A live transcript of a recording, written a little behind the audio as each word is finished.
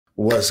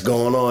What's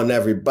going on,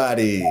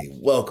 everybody?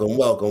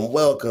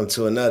 Welcome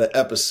to another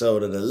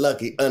episode of the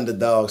Lucky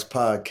Underdogs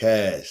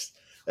podcast.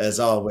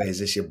 As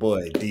always, it's your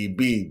boy,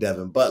 DB,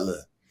 Devin Butler,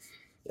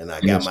 and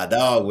I got my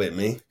dog with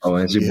me. Oh,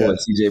 and it's your boy,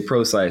 CJ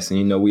Prosise,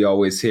 and we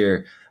always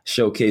here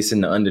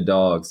showcasing the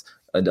underdogs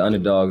of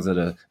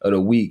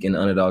the week and the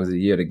underdogs of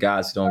the year, the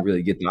guys who don't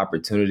really get the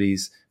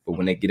opportunities, but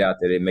when they get out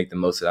there, they make the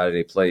most out of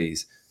their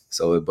plays.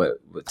 So, but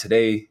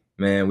today,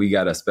 man, we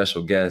got a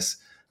special guest,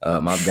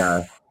 my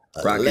guy,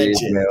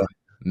 Ismail,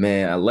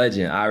 man, a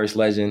legend, Irish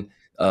legend.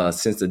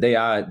 Since the day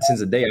I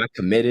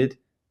committed,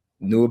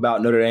 knew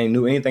about Notre Dame,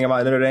 knew anything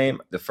about Notre Dame,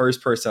 the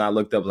first person I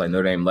looked up was like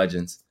Notre Dame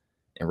legends,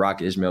 and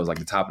Rocket Ismail was like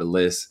the top of the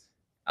list.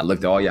 I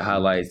looked at all your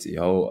highlights,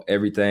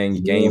 everything,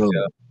 your game film,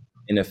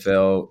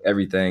 NFL,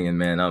 everything, and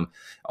man, I'm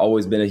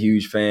always been a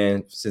huge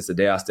fan since the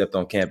day I stepped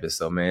on campus.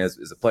 So, man,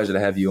 it's a pleasure to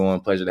have you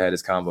on. Pleasure to have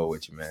this combo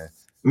with you, man.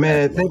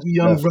 Man, thank you,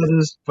 young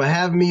brothers, for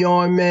having me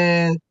on,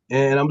 man.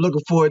 And I'm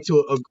looking forward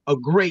to a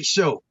great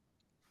show.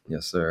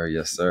 Yes, sir.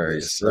 Yes, sir.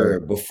 Yes, sir.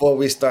 Before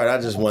we start, I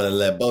just want to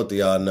let both of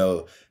y'all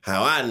know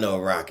how I know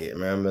Rocket,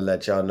 man. I'm going to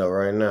let y'all know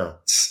right now.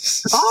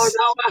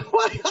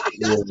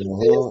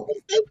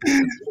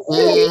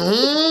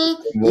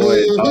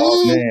 Boy,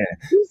 oh, man.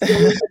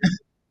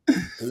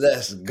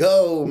 Let's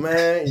go,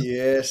 man.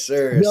 Yes,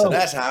 sir. So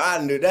that's how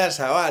I knew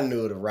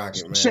the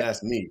Rocket, man.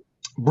 That's me.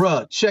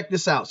 Bruh, check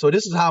this out. So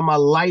this is how my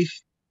life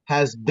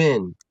has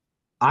been.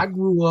 I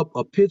grew up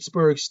a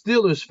Pittsburgh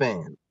Steelers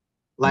fan.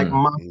 Like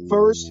my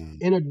first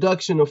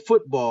introduction to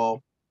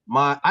football,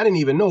 I didn't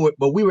even know it,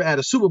 but we were at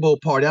a Super Bowl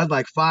party. I was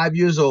like 5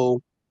 years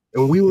old,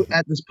 and we were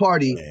at this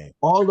party.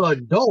 All the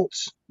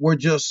adults were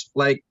just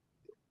like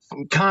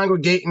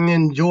congregating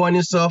and enjoying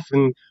and stuff.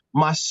 And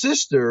my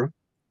sister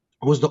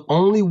was the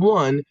only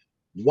one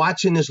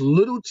watching this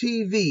little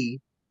TV.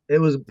 It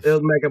was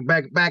like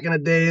back in the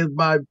day, it was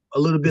about a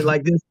little bit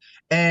like this,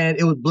 and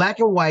it was black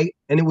and white,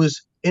 and it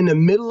was in the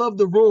middle of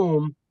the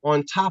room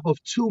on top of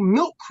two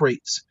milk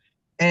crates.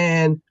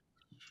 And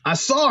I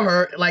saw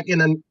her like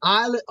in an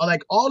island,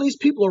 like all these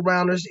people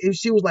around her.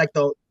 She was like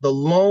the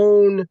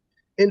lone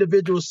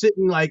individual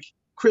sitting like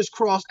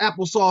crisscross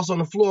applesauce on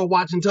the floor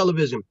watching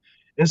television.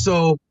 And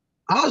so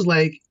I was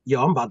like,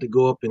 yo, I'm about to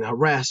go up and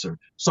harass her.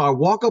 So I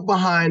walk up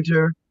behind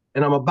her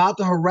and I'm about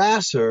to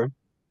harass her.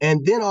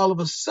 And then all of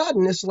a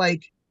sudden, it's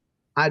like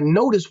I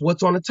notice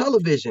what's on the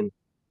television.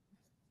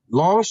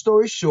 Long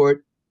story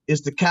short,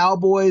 it's the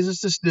Cowboys,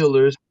 it's the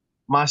Steelers.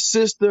 My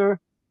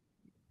sister,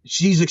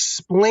 she's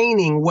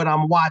explaining what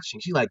I'm watching.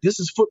 She's like,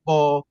 this is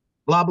football,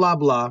 blah, blah,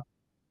 blah.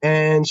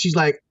 And she's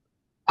like,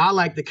 I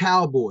like the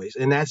Cowboys,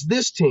 and that's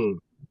this team.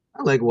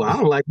 I'm like, well, I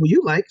don't like what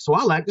you like, so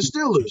I like the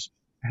Steelers.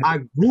 I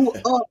grew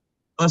up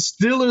a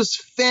Steelers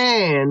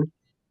fan,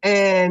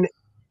 and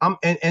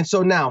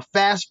so now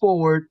fast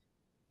forward,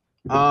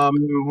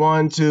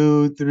 1,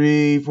 2,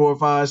 3, 4,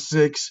 5,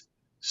 6,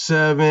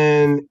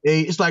 7,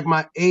 8. It's like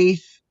my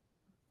 8th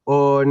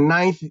or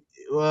 9th,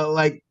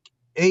 like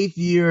 8th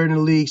year in the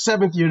league,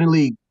 7th year in the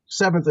league,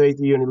 7th or 8th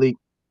year in the league.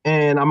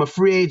 And I'm a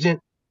free agent,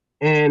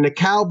 and the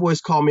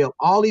Cowboys call me up.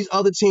 All these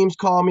other teams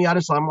call me. I'm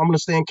going to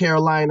stay in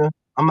Carolina.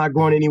 I'm not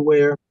going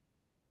anywhere.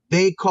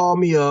 They call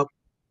me up,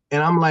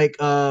 and I'm like,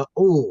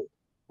 oh,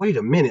 wait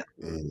a minute.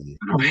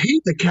 I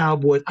hate the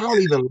Cowboys. I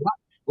don't even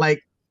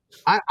like,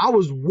 I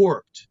was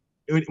warped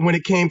when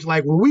it came to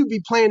like, when we'd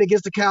be playing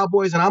against the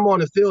Cowboys and I'm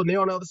on the field and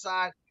they're on the other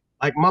side,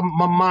 like my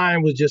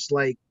mind was just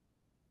like,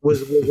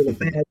 was in a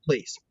bad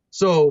place.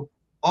 So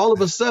all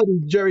of a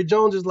sudden, Jerry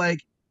Jones is like,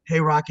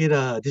 hey, Rocket,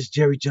 this is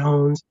Jerry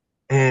Jones,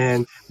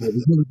 and we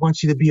really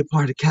want you to be a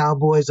part of the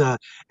Cowboys. And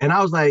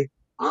I was like,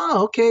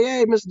 oh, okay.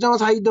 Hey, Mr. Jones,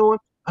 how you doing?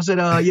 I said,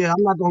 yeah,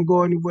 I'm not going to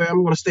go anywhere.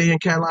 I'm going to stay in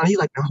Carolina. He's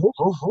like, now,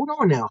 hold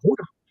on now. Hold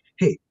on.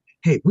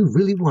 Hey, we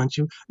really want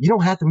you. You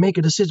don't have to make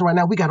a decision right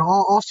now. We got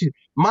all off-season.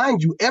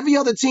 Mind you, every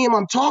other team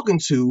I'm talking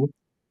to,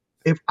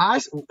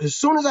 as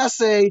soon as I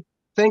say,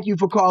 thank you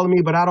for calling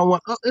me, but I don't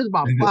want, there's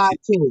about 5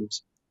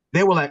 teams.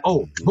 They were like,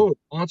 oh, boom,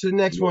 on to the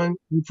next one.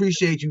 We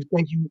appreciate you.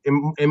 Thank you,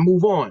 and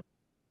move on.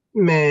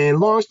 Man,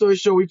 long story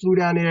short, we flew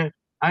down there.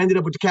 I ended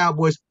up with the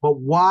Cowboys. But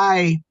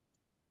why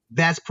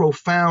that's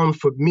profound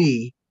for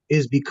me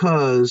is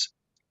because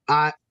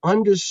I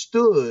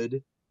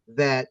understood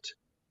that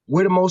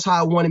where the Most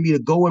High wanted me to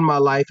go in my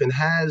life and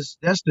has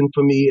destined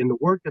for me and the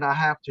work that I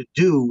have to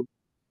do,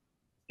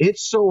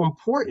 it's so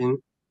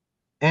important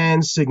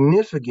and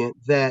significant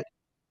that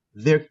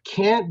there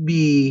can't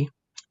be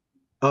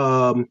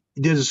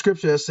there's a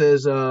scripture that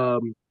says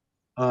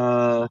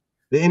the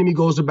enemy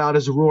goes about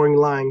as a roaring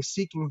lion,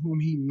 seeking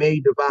whom he may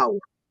devour.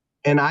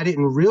 And I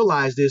didn't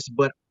realize this,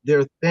 but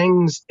there are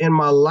things in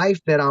my life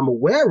that I'm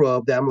aware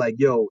of that I'm like,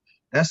 yo,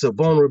 that's a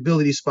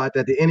vulnerability spot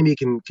that the enemy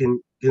can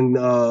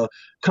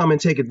come and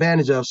take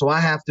advantage of. So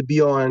I got to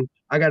be on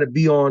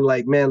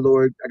like, man,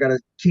 Lord, I got to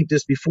keep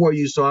this before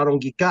you so I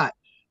don't get got.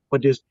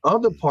 But there's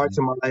other parts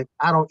in my life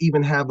I don't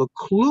even have a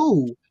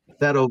clue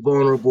that are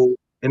vulnerable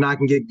and I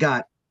can get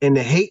got. And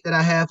the hate that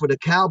I have for the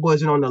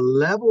Cowboys and on the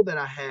level that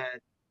I had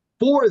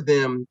for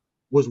them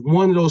was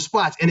one of those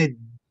spots. And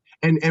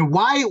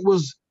why it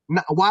was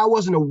why I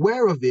wasn't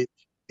aware of it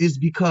is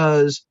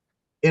because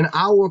in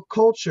our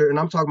culture, and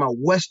I'm talking about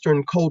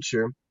Western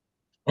culture,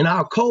 in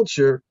our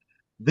culture,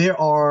 there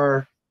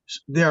are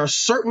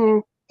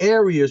certain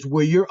areas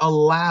where you're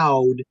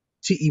allowed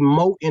to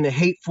emote in a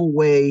hateful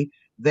way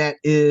that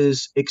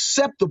is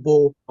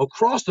acceptable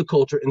across the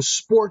culture, and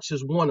sports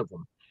is one of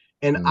them.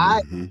 And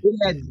it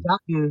had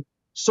gotten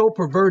so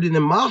perverted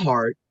in my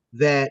heart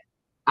that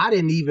I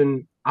didn't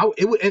even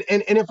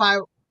and if I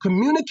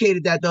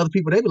communicated that to other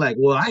people, they'd be like,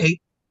 well, I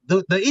hate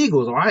the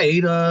Eagles, or I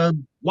hate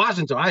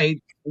Washington, I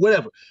hate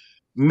whatever.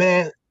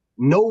 Man,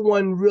 no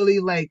one really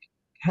like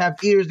have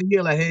ears to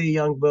hear like, hey,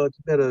 young bud,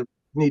 you better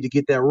need to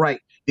get that right.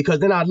 Because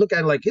then I look at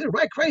it like, yeah,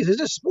 right, crazy. It's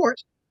just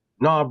sports.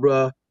 Nah,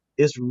 bruh,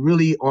 it's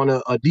really on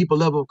a deeper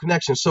level of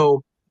connection.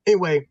 So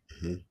anyway,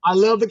 I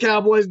love the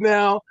Cowboys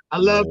now. I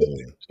love them.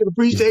 I can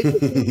appreciate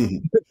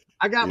it.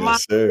 I got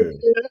yes, sir.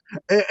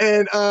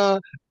 And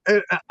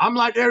I'm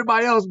like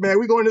everybody else, man.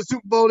 We going to the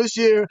Super Bowl this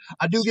year.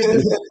 I do get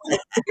this.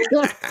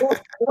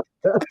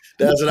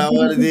 That's what I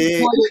want to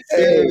do.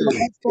 Hey,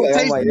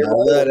 I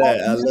love that.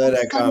 I love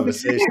that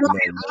conversation,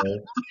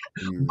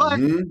 man. But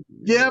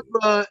yeah,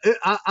 bro,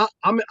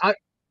 I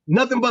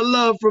nothing but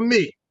love from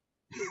me.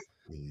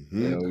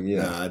 Yeah.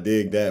 Nah, I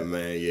dig that,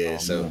 man. Yeah.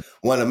 So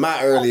one of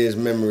my earliest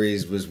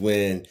memories was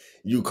when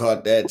you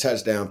caught that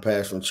touchdown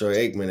pass from Troy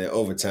Aikman in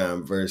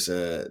overtime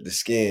versus the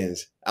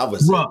Skins. I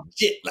was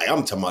legit, like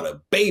I'm talking about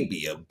a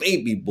baby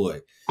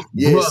boy.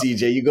 Yeah, bruh.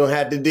 CJ, you gonna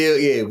have to deal.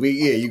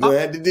 You gonna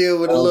have to deal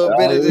with a little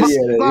bit of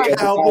this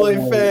Cowboy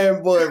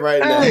fanboy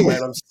right now,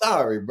 man. I'm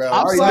sorry, bro.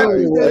 I'm sorry. I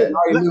already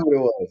knew what it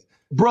was.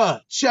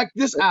 Bruh, check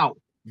this out.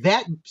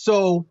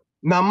 So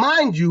now,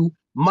 mind you,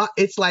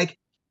 it's like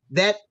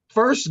that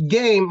first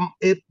game.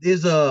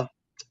 It's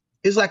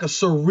like a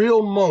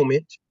surreal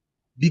moment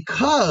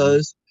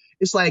because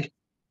it's like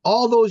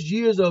all those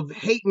years of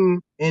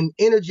hating and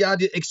energy I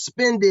just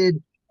expended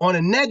on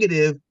a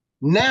negative.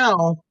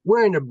 Now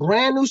we're in a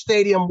brand new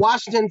stadium,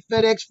 Washington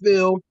FedEx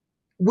Field.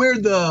 We're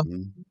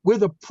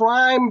the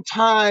prime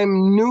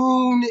time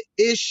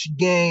noon-ish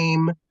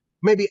game,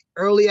 maybe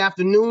early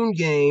afternoon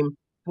game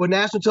for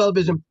national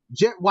television.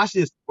 Watch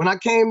this. When I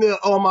came to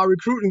on my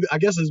recruiting, I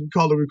guess it's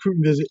called a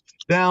recruiting visit,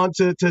 down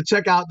to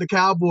check out the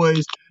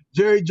Cowboys,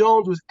 Jerry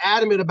Jones was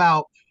adamant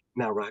about,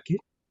 now, Rocket,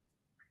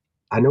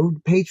 I know the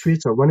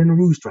Patriots are running the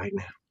roost right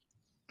now,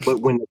 but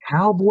when the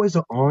Cowboys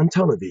are on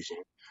television,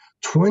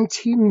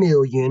 20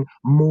 million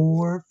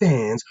more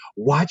fans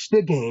watch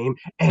the game,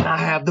 and I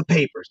have the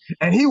papers.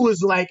 And he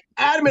was like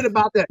adamant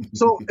about that.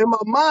 So in my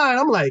mind,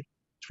 I'm like,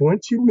 20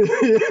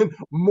 million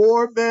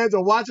more fans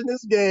are watching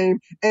this game,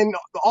 and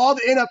all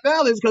the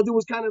NFL is because it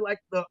was kind of like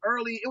the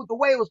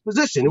way it was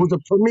positioned. It was a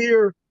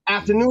premier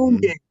afternoon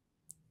game.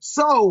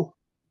 So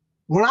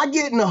when I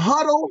get in the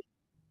huddle,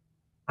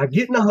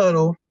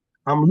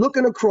 I'm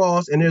looking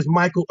across, and there's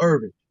Michael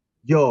Irvin.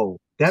 Yo,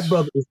 that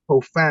brother is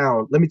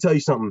profound. Let me tell you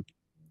something.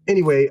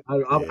 Anyway, I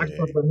can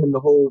talk about him the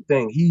whole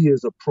thing. He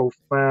is a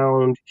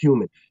profound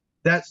human.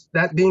 That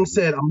being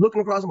said, I'm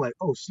looking across, I'm like,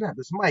 oh, snap,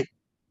 it's Mike.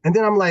 And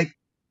then I'm like,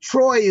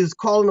 Troy is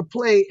calling the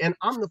play, and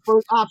I'm the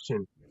first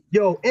option.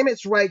 Yo,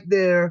 Emmett's right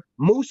there.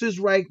 Moose is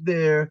right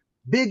there.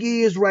 Big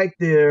E is right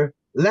there.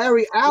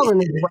 Larry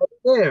Allen is right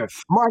there.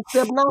 Mark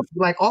Stepnowski,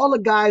 like all the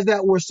guys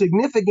that were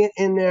significant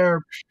in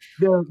their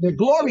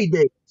glory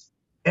days.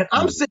 And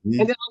I'm sitting,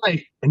 and then I'm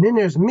like, and then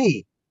there's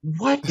me.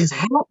 What is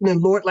happening,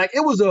 Lord? Like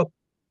it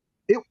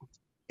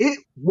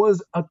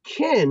was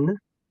akin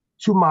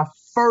to my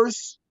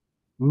first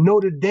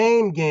Notre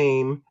Dame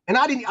game, and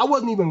I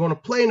wasn't even going to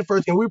play in the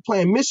first game. We were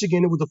playing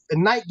Michigan. It was a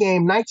night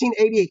game,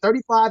 1988,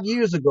 35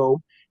 years ago.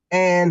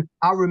 And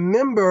I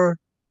remember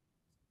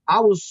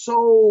I was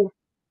so,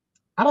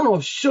 I don't know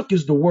if shook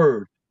is the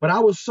word, but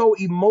I was so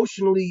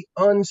emotionally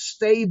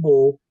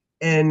unstable.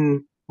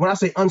 And when I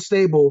say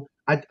unstable,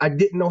 I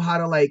didn't know how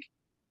to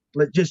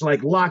just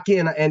lock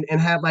in and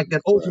have like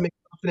that ultimate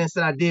confidence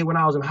that I did when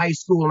I was in high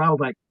school. And I was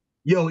like,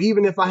 yo,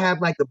 even if I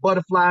have like the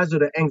butterflies or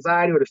the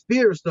anxiety or the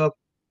fear or stuff,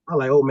 I'm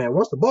like, oh man,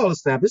 once the ball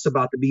is snapped, it's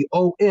about to be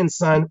O-N,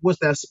 son. What's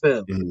that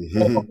spell?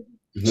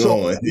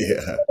 So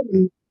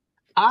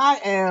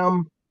I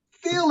am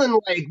feeling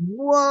like,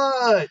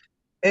 what?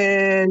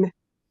 And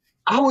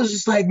I was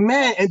just like,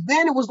 man. And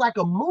then it was like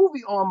a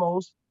movie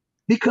almost,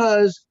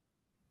 because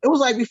it was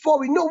like before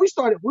we knew,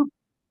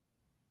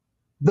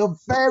 the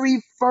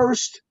very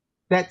first,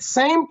 that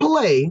same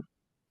play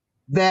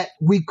that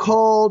we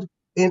called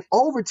in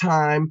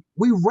overtime,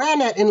 we ran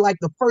that in like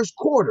the first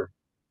quarter.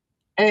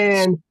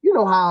 And you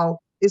know how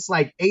it's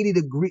like 80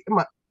 degrees.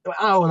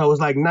 I don't know, it's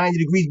like 90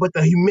 degrees, but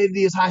the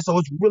humidity is high, so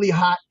it's really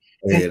hot.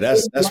 Yeah,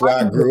 that's where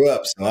I grew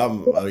up. So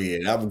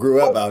I grew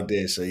up out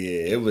there. So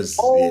yeah, it was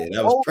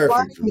that was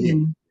perfect for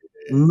me.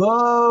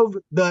 Love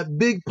the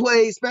big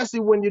play, especially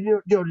when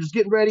you're just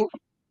getting ready.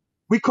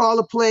 We call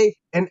a play,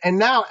 and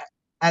now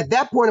at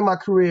that point in my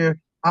career,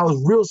 I was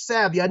real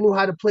savvy. I knew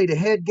how to play the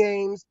head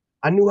games.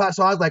 So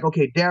I was like,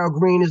 okay, Darryl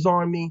Green is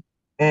on me,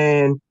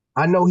 and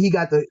I know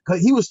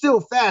because he was still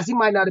fast. He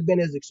might not have been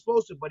as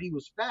explosive, but he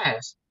was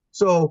fast.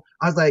 So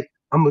I was like,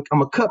 I'm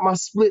gonna cut my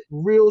split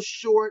real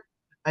short,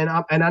 and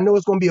I know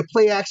it's gonna be a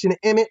play action to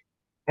Emmett,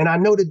 and I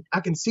know that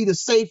I can see the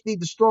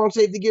strong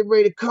safety get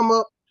ready to come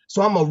up.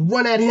 So I'm gonna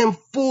run at him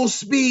full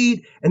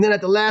speed, and then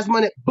at the last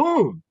minute,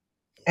 boom!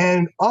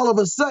 And all of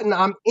a sudden,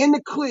 I'm in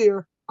the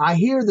clear. I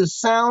hear the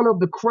sound of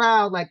the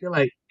crowd, like they're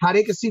like how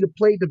they can see the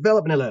play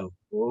develop, and they're like,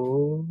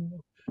 "Oh!"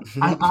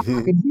 I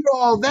can hear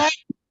all that.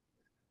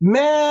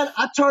 Man,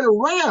 I turn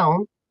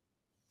around,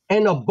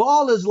 and the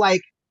ball is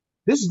like,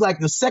 this is like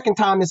the second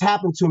time this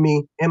happened to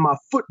me in my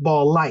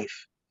football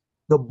life.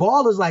 The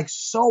ball is like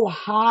so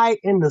high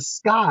in the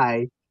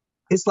sky.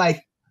 It's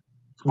like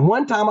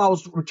one time I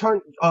was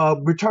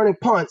returning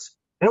punts,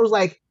 and it was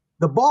like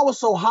the ball was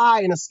so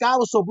high and the sky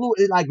was so blue,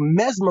 it like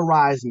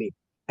mesmerized me.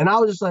 And I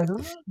was just like, oh,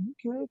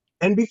 okay.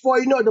 And before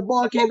you know it, the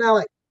ball came down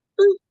like,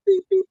 beep,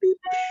 beep, beep, beep.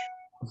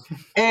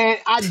 And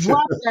I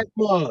dropped that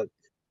mug.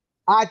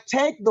 I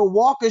take the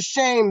walk of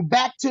shame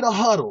back to the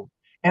huddle.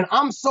 And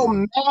I'm so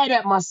mad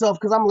at myself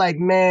because I'm like,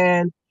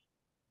 man,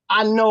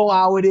 I know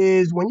how it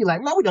is when you're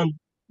like, man, we done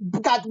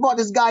brought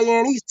this guy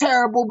in. He's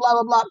terrible, blah,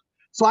 blah, blah.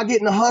 So I get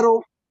in the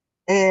huddle,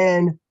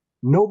 and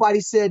nobody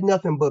said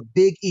nothing but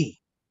Big E.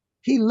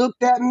 He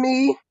looked at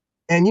me,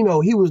 and, he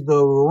was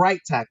the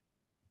right tackle.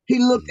 He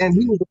looked, and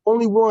he was the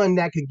only one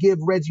that could give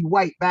Reggie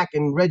White, back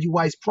in Reggie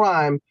White's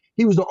prime,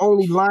 he was the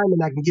only lineman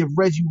that can give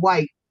Reggie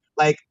White,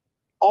 like,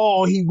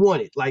 all he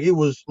wanted. Like, it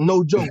was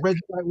no joke. Reggie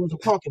White was a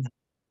pumpkin.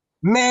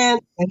 Man,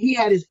 and he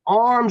had his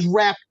arms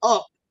wrapped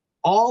up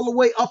all the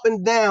way up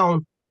and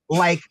down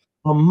like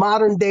a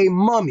modern day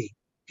mummy.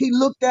 He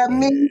looked at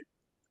me.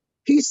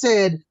 He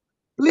said,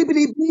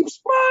 bleepity bleep,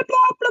 blah,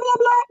 blah, blah, blah,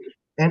 blah.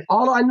 And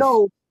all I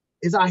know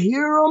is I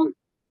hear him.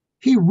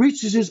 He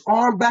reaches his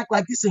arm back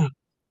like this and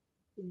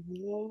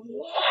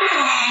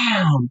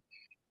wham!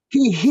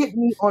 He hit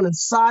me on the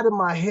side of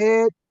my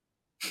head.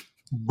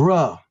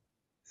 Bruh,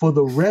 for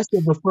the rest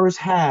of the first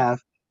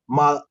half,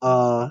 my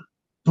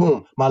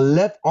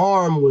left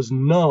arm was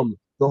numb.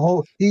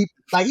 He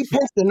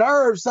pinched the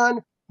nerve,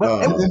 son.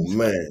 But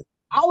man,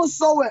 I was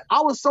so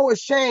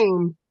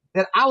ashamed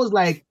that I was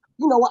like,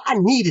 you know what? I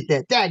needed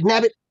that. Dag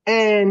nabbit.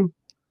 And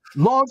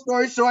long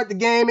story short, the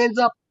game ends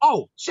up,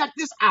 check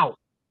this out.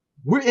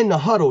 We're in the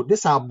huddle. This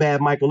is how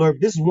bad Michael Irvin.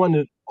 This is one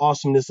of the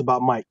awesomeness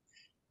about Mike.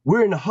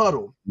 We're in the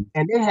huddle,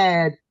 and they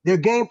had their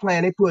game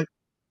plan. They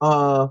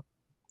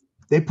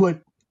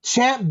put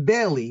Champ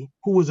Bailey,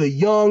 who was a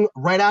young,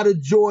 right out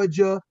of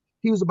Georgia.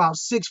 He was about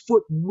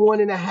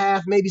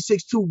 6'1.5", maybe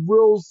 6'2",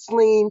 real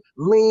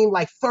lean,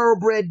 like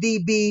thoroughbred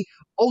DB,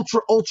 ultra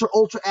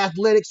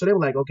athletic. So they were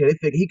like, okay, they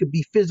figured he could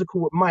be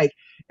physical with Mike.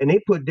 And they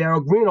put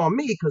Darryl Green on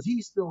me because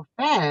he's still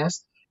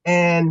fast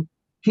and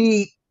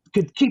he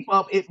could keep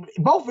up.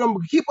 Both of them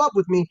could keep up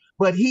with me,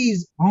 but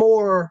he's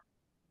more,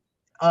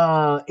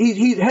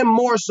 him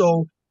more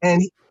so.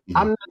 And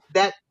I'm not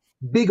that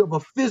big of a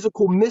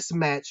physical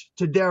mismatch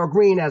to Darryl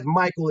Green as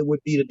Michael it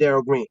would be to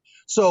Darryl Green.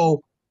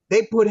 So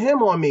they put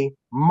him on me.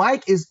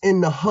 Mike is in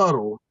the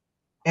huddle,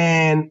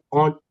 and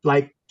on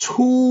like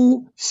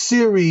 2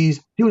 series,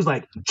 he was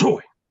like,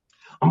 Troy,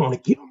 I'm going to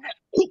give him that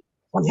hook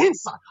on the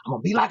inside. I'm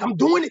going to be like I'm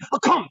doing it, a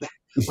comeback.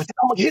 But then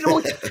I'm going to hit him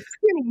with a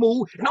spinning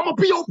move, and I'm going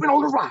to be open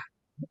on the ride.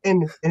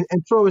 And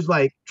Troy's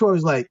like,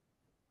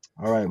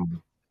 all right,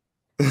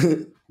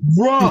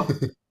 bro.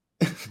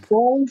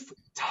 Both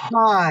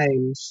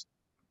times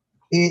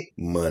it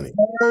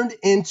turned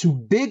into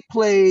big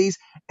plays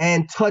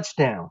and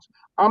touchdowns.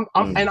 I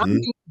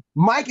mean,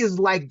 Mike is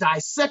like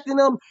dissecting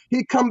them.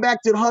 He'd come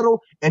back to the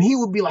huddle and he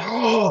would be like,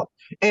 oh,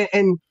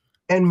 and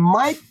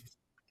Mike,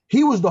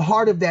 he was the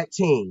heart of that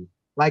team.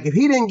 Like if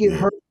he didn't get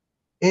hurt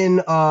in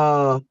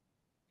the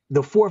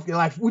fourth,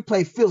 like we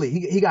played Philly,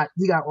 he got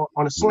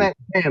on a slant.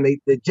 Damn, they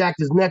jacked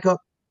his neck up.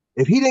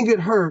 If he didn't get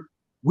hurt,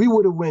 we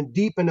would have went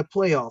deep in the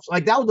playoffs.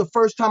 Like that was the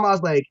first time I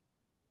was like,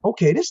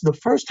 okay, this is the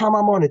first time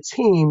I'm on a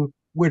team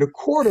where the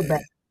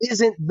quarterback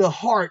isn't the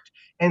heart.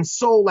 And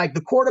so like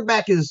the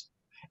quarterback is,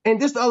 and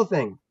this the other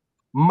thing,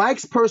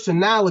 Mike's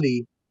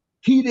personality,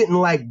 he didn't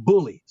like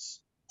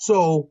bullies.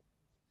 So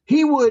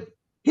he would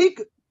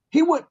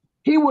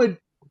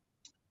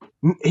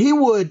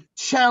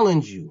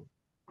challenge you,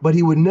 but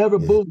he would never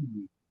bully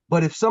you.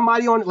 But if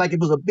somebody on it, like if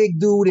it was a big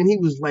dude and he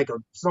was like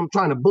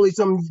trying to bully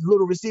some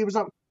little receiver or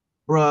something,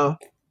 bruh,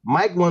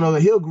 Mike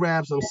he'll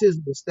grab some scissors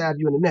and stab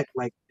you in the neck.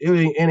 Like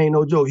it ain't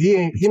no joke.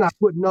 He not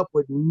putting up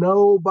with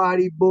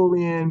nobody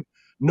bullying,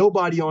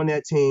 nobody on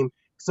that team.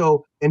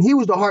 So, and he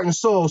was the heart and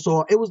soul.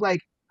 So it was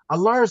like, I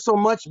learned so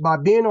much by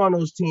being on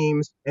those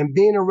teams and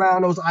being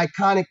around those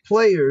iconic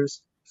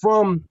players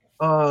from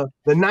the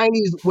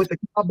 90s with the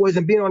Cowboys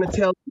and being on the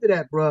tail end of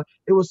that, bro.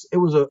 It was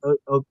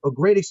a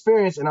great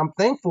experience. And I'm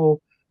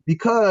thankful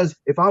because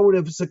if I would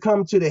have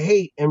succumbed to the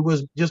hate and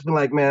was just been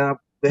like, man,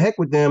 the heck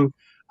with them,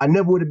 I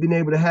never would have been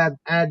able to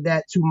add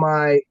that to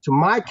my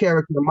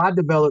character, my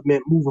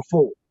development moving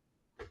forward.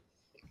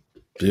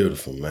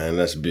 Beautiful, man.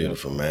 That's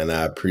beautiful, man.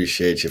 I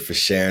appreciate you for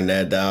sharing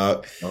that,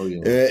 dog. Oh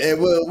yeah. And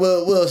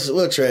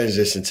we'll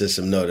transition to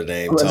some Notre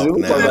Dame Let's talk do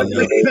now.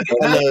 it.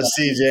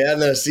 I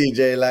know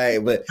CJ,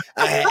 like, but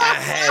I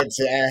had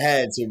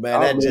to, man.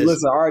 That just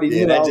Listen, I already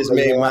knew. that just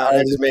made my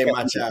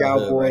the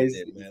childhood right Cowboys.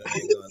 there, man. I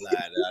ain't gonna lie,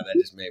 dog. That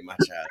just made my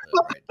childhood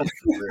right there,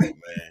 for real,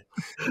 man.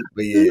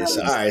 But yeah,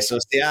 so all right, so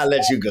see, I'll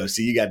let you go.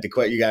 See, you got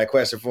a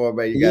question for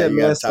me, man. You got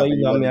Man. a So topic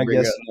you I want mean, to I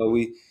bring guess up.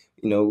 we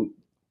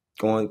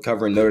going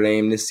covering Notre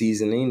Dame this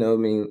season. I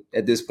mean,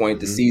 at this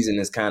point, the season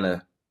is kind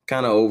of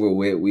over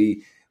with.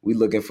 We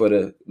looking for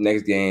the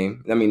next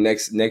game. I mean,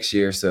 next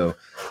year. So,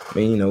 I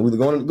mean, we're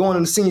going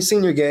in the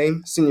senior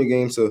game.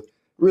 So,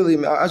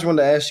 really, I just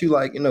wanted to ask you,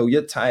 like,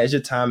 your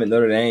time at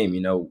Notre Dame.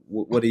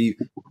 What do you,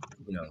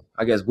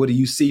 I guess, what do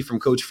you see from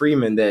Coach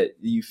Freeman that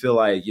you feel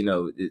like,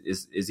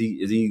 is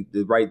he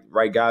the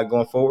right guy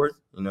going forward?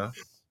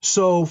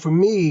 So for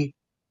me,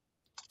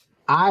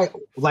 I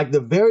like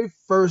the very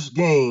first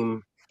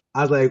game.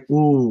 I was like,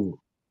 ooh,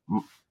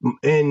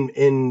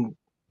 in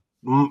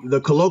the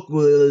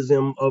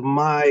colloquialism of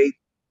my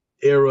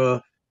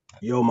era,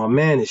 yo, my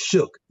man is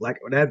shook. Like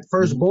that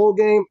first bowl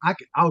game, I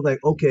was like,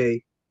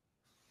 okay,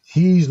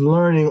 he's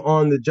learning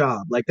on the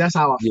job. Like that's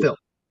how I Yeah, felt.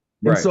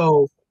 And right.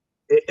 so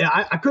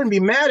I couldn't be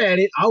mad at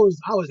it. I was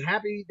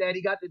happy that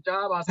he got the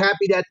job. I was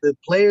happy that the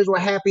players were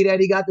happy that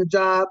he got the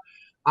job.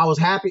 I was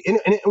happy, and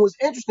it was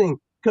interesting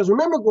because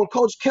remember when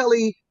Coach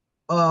Kelly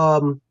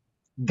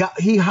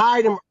he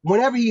hired him.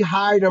 Whenever he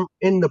hired him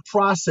in the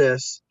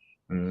process,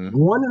 and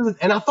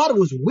I thought it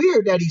was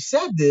weird that he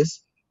said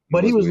this,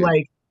 but he was Weird.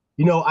 like,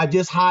 I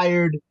just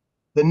hired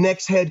the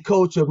next head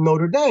coach of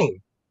Notre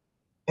Dame.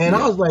 And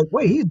I was like,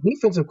 wait, he's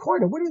defensive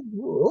coordinator.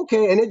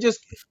 Okay. And it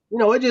just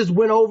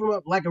went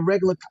over like a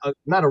regular,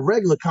 not a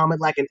regular comment,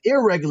 like an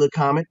irregular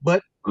comment.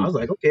 But I was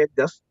like, okay,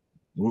 that's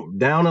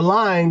down the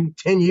line,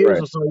 10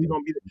 years or so, he's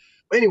going to be there.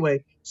 But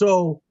anyway,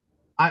 so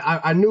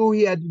I knew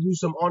he had to do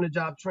some on the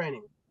job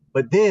training.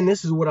 But then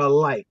this is what I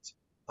liked.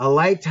 I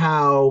liked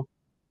how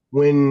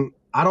when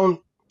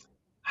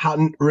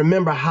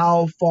remember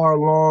how far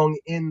along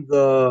in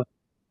the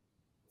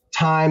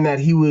time that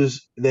he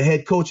was the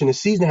head coach and the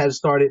season had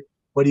started,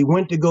 but he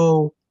went to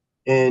go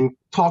and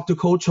talk to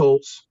Coach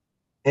Holtz.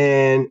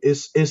 And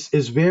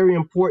it's very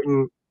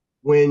important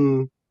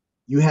when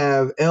you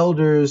have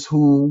elders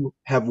who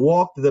have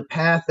walked the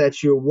path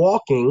that you're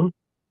walking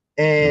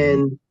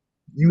and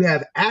you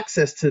have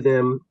access to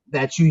them,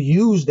 that you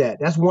use that.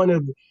 That's one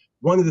of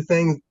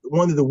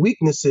the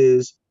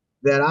weaknesses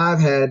that I've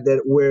had,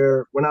 that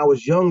where when I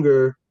was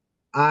younger,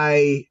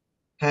 I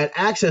had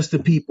access to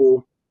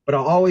people, but I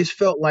always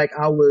felt like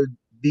I would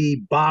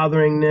be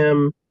bothering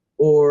them,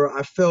 or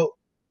I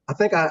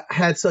think I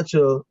had such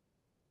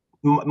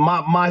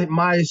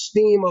my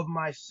esteem of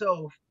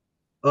myself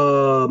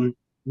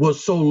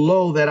was so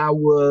low that I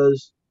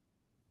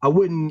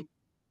wouldn't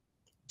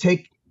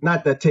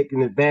not that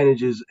taking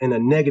advantages in a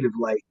negative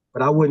light,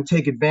 but I wouldn't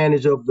take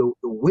advantage of the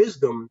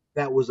wisdom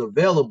that was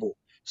available.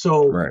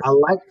 So I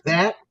like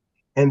that.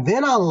 And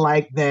then I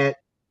like that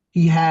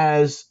he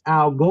has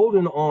Al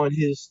Golden on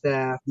his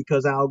staff,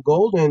 because Al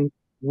Golden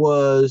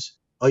was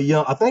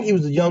I think he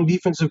was a young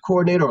defensive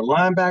coordinator or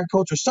linebacker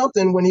coach or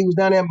something when he was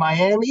down at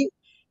Miami.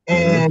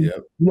 And,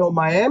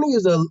 Miami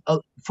is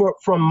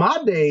from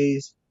my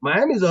days,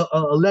 Miami is a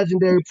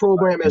legendary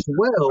program as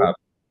well.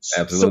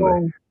 Absolutely.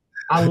 So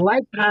I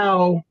like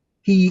how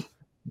he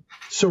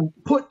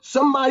put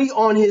somebody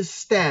on his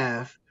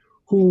staff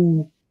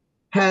who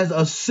has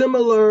a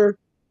similar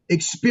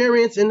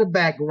experience in the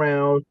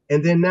background,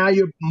 and then now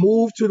you're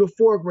moved to the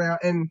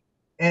foreground,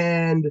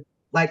 and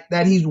like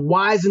that he was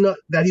wise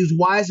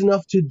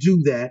enough to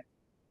do that.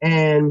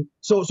 And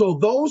so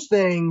those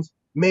things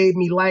made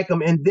me like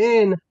him. And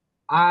then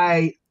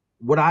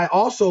what I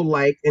also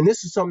like, and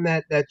this is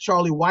something that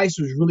Charlie Weiss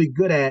was really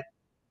good at,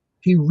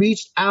 he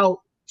reached out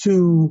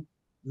to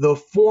the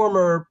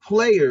former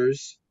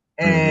players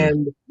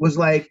and was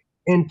like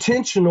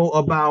intentional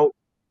about,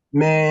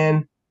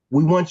 man,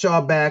 we want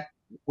y'all back,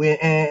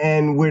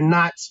 and we're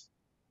not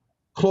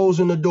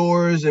closing the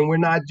doors, and we're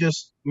not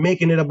just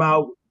making it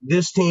about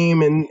this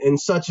team and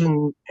such,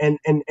 and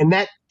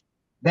that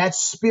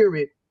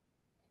spirit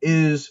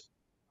is,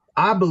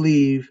 I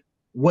believe,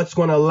 what's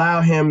going to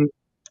allow him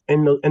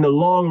in the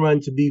long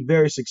run to be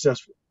very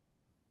successful.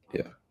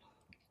 Yeah.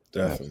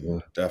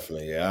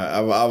 Definitely. Yeah,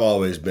 I've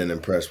always been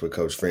impressed with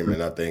Coach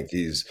Freeman. I think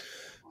he's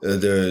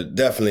they're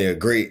definitely a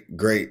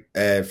great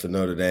ad for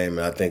Notre Dame,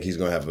 and I think he's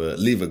going to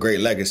leave a great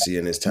legacy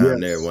in his time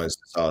there once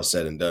it's all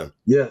said and done.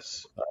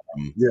 Yes.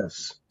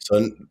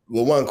 So,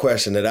 one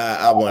question that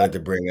I wanted to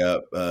bring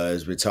up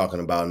as we're talking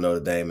about Notre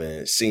Dame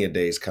and senior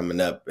days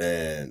coming up,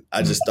 and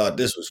I just thought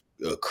this was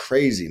a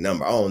crazy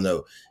number. I don't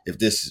know if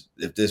this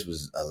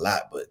was a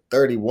lot, but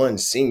 31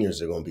 seniors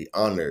are going to be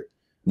honored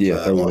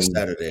on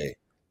Saturday.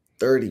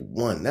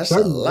 31. That's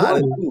 31. A lot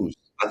of dudes.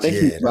 I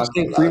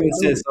think Freeman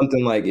said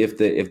something like if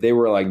they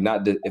were like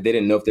if they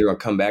didn't know if they were gonna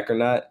come back or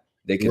not,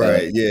 they could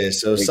Right, yeah.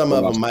 So they some could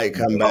of watch them might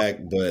come back,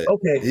 but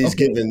Okay, he's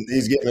okay.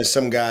 giving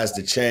some guys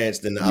the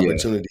chance and the Yeah.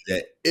 opportunity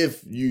that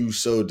if you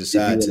so If you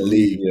decide want to to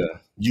leave, yeah.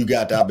 you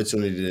got the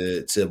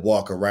opportunity to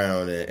walk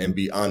around and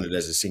be honored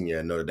as a senior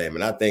at Notre Dame.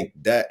 And I think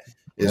that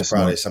is That's nice.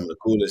 probably some of the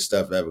coolest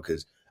stuff ever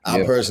because I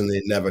Yeah.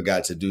 personally never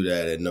got to do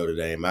that at Notre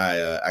Dame.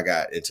 I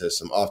got into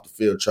some off the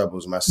field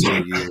troubles my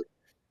senior year,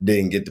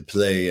 didn't get to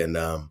play, and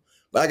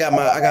but I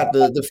got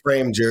the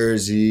frame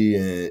jersey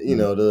and you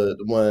know the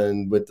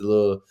one with the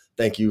little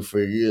thank you for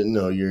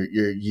your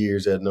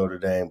years at Notre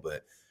Dame.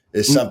 But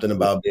it's something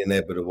about being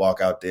able to walk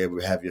out there,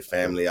 have your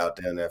family out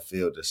there in that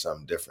field. Is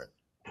something different.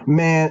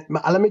 Man,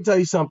 let me tell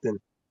you something.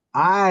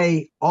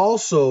 I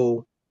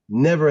also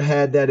never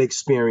had that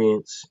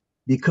experience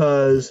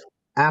because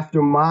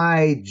after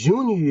my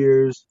junior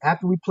years,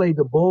 after we played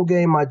the bowl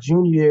game my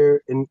junior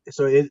year, and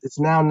so it's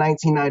now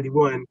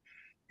 1991,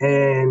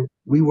 and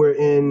we were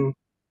in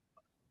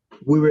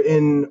Florida,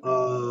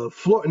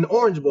 in the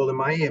Orange Bowl in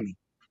Miami.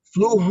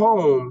 Flew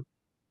home,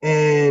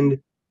 and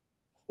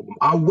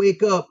I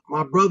wake up,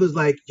 my brother's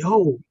like,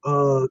 "Yo,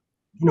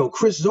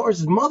 Chris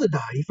Zor's mother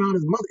died. He found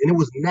his mother," and it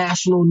was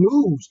national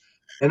news.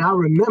 And I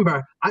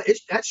remember,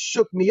 that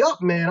shook me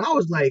up, man. I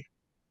was like,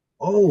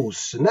 "Oh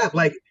snap!"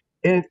 Like,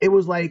 and it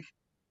was like,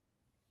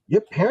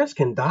 your parents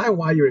can die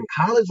while you're in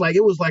college. Like,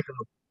 it was like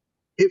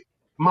it.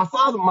 My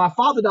father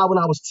died when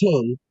I was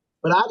 10,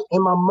 but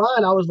in my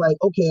mind, I was like,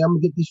 okay, I'm gonna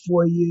get these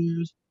 4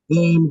 years,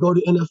 then go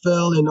to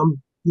NFL, and I'm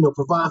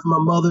provide for my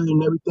mother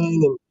and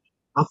everything. And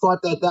I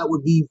thought that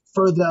would be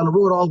further down the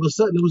road. All of a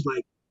sudden, it was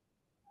like,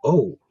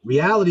 oh,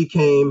 reality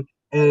came,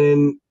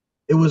 and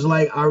it was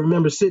like I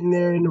remember sitting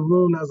there in the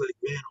room, and I was like,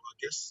 man, I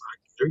guess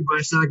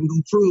everybody said I can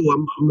go pro.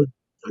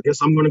 I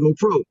guess I'm gonna go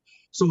pro.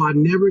 So I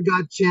never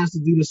got a chance to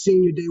do the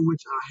senior day,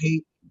 which I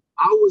hate.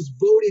 I was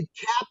voted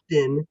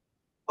captain.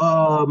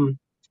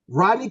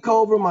 Rodney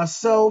Culver,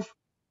 myself,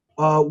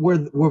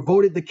 were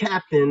voted the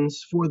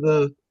captains for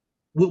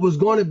what was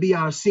going to be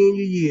our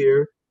senior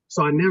year.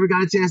 So I never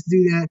got a chance to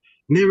do that.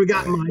 Never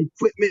got my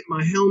equipment,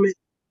 my helmet.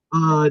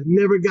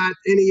 Never got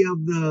any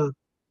of the.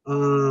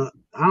 I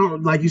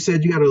don't like you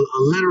said you got a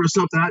letter or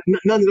something.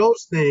 None of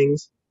those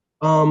things.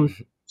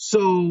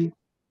 So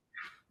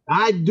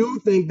I do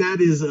think that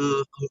is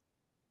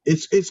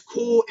it's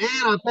cool, and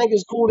I think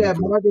it's cool that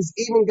Marcus,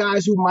 even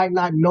guys who might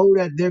not know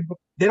that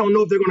they don't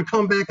know if they're going to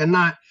come back or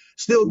not,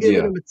 still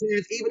giving them a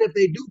chance. Even if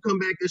they do come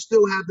back, they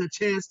still have the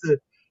chance to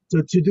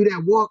do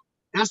that walk.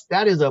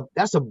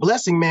 That's a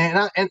blessing,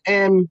 man.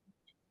 And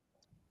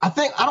I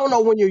think I don't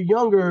know when you're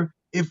younger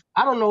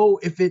I don't know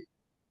if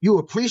you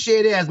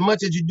appreciate it as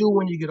much as you do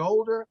when you get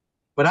older.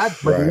 But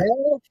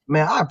now,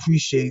 man, I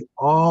appreciate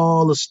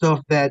all the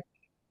stuff that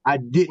I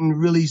didn't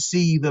really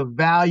see the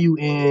value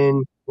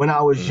in when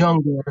I was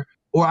younger,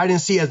 or I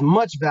didn't see as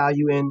much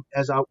value in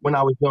when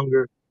I was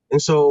younger.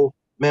 And so,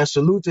 man,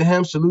 salute to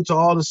him, salute to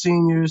all the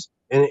seniors,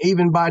 and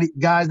even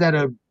guys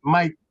that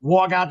might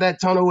walk out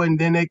that tunnel and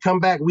then they come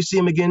back. We see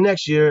them again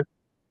next year.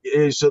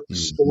 So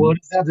we'll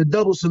have to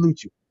double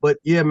salute you. But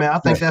yeah, man, I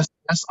think that's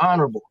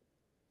honorable.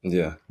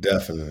 Yeah,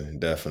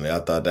 definitely. I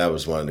thought that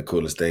was one of the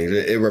coolest things.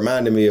 It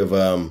reminded me of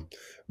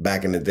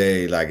back in the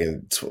day, like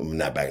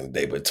not back in the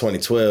day, but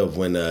 2012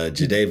 when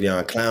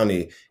Jadeveon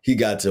Clowney, he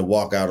got to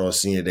walk out on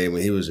senior day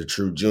when he was a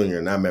true junior,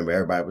 and I remember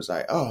everybody was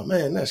like, "Oh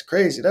man, that's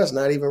crazy. That's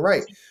not even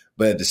right."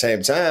 But at the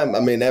same time, I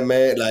mean, that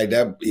man, like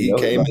that, he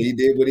came, he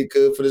did what he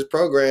could for this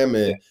program,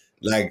 and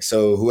like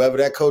so, whoever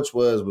that coach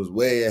was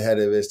way ahead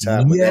of his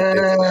time with that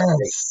thinking.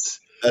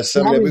 That's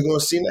something that we're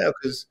gonna see now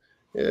because.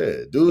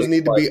 Yeah, dudes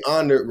need to be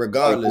honored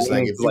regardless.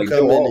 Like if you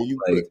come in and you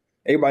put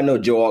everybody know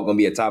Joe Alt gonna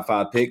be a top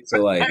 5 pick,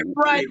 so like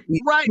right,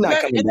 man.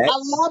 I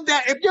love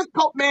that. If your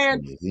coach,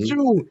 man,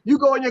 you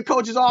go in your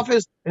coach's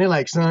office and they're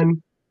like,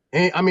 son,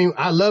 I mean,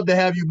 I love to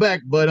have you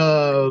back,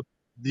 but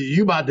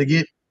you about to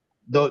get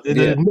the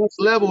next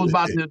level is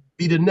about to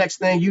be the next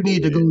thing you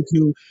need to go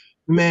to.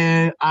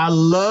 Man, I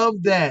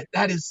love that.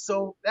 That is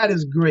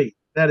great.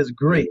 That is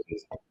great.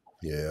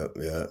 Yeah.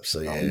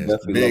 So yeah,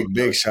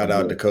 big shout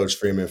out to Coach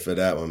Freeman for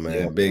that one, man.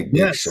 Yeah.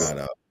 Big shout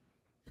out.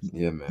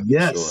 Yeah, man.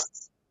 Yes. For sure.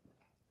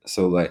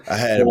 So like I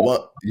had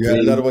one. You had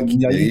another one.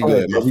 Yeah, you go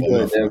ahead.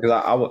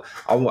 Because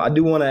I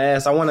do want to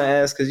ask. I want to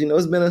ask because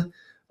it's been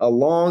a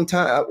long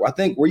time. I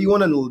think were you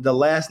on the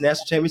last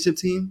national championship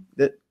team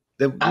that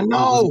I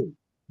know,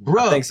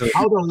 bro. I think so.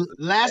 I was on the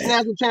last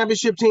national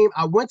championship team.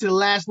 I went to the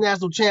last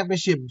national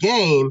championship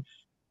game.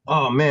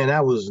 Oh man,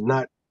 that was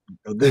not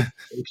a good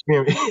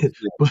experience.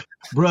 But,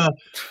 bruh,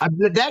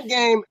 that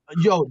game,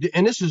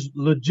 and this is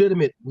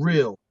legitimate,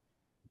 real.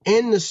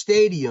 In the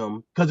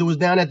stadium, because it was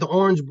down at the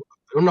Orange,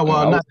 not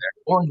the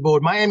Orange Bowl,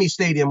 Miami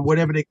Stadium,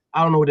 whatever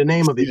I don't know what the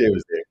name of it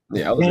is.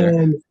 Yeah, I was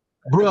there.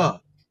 Bruh,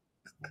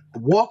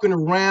 walking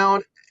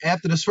around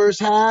after this first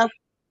half,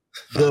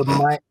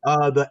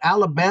 the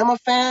Alabama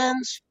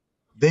fans,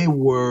 they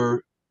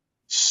were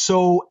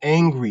so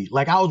angry.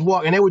 Like I was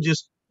walking,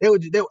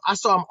 I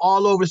saw them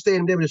all over the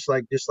stadium. They were just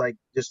like,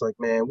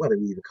 man, why did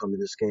we even come to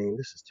this game?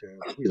 This is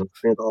terrible. We don't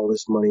spend all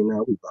this money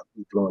now. We about to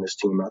be blowing this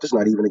team out. This is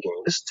not even a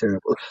game. This is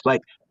terrible. Like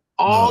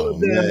All Oh of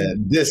them.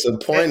 man,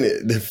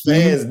 disappointed. The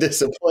fans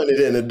disappointed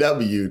in a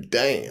W.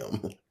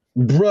 Damn.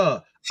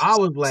 Bruh, I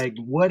was like,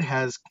 what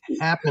has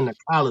happened to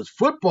college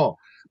football?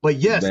 But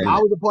yes, I Man,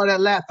 was a part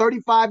of that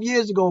 35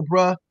 years ago,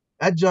 bruh.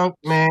 That junk,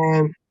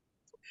 man.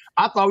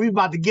 I thought we was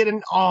about to get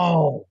in.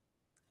 Oh,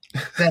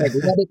 dang,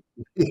 let it.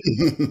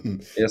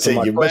 yeah. So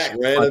Take you back,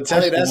 man. my I'm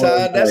telling you, question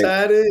was that's like,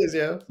 how it is,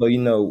 yo.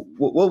 so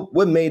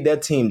what made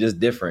that team just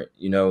different?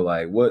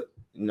 Like what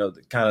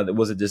the kind of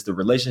was it just the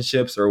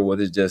relationships or was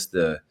it just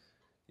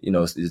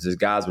it's just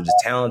guys were just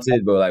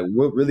talented, but like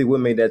what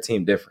made that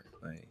team different?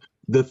 Like,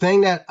 The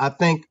thing that I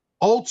think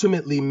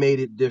ultimately made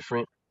it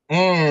different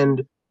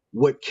and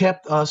what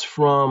kept us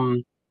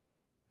from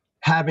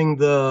having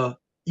how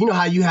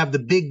you have the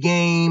big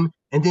game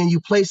and then you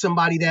play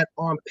somebody that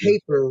on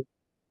paper,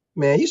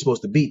 man, you're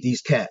supposed to beat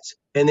these cats.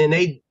 And then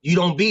you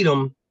don't beat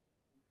them.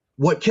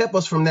 What kept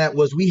us from that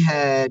was we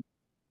had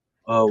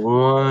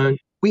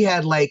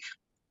like,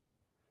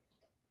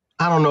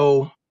 I don't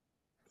know,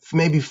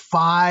 maybe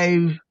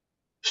 5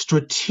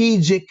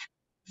 strategic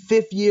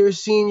 5th-year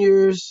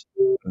seniors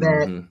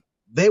that mm-hmm.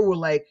 they were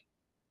like,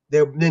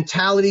 their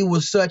mentality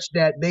was such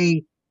that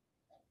they're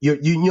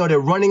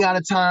running out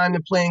of time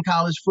to playing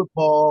college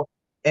football,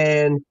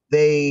 and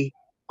they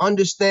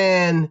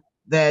understand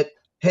that,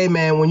 hey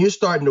man, when you're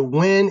starting to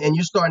win and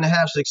you're starting to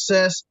have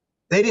success,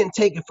 they didn't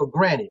take it for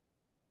granted.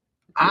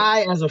 Yeah.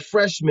 I, as a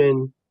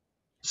freshman,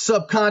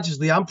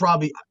 subconsciously, I'm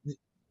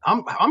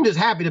just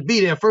happy to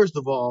be there, first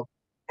of all.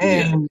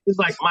 And it's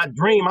like my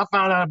dream. I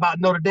found out about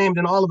Notre Dame,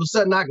 then all of a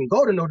sudden I can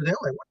go to Notre Dame.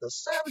 I'm like, what the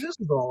savage? This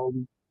is all.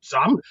 So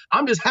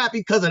I'm just happy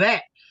because of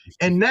that.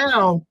 And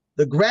now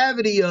the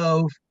gravity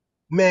of,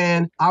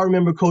 man, I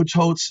remember Coach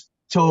Holtz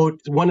told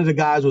one of the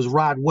guys was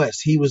Rod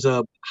West. He was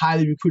a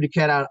highly recruited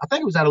cat I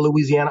think it was out of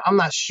Louisiana. I'm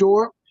not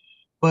sure,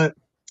 but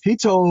he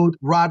told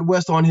Rod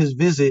West on his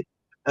visit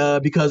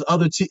because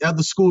other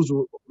schools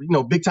were,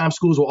 big time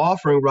schools were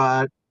offering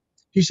Rod.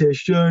 He said,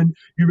 son,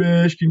 your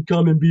ass can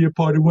come and be a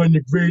part of one of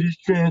the greatest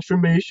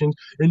transformations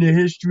in the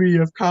history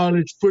of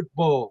college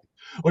football.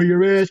 Or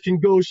your ass can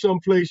go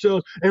someplace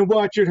else and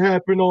watch it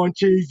happen on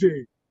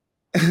TV.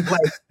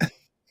 Like,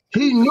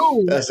 he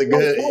knew. That's a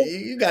good.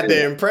 You got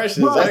the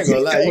impressions. Bro, I ain't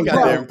gonna lie. You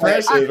got the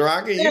impressions,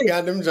 Rocky. You hey,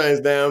 got them joints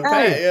down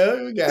pat.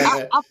 Yo, you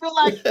got I feel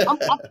like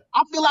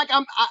I feel like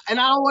and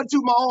I don't want to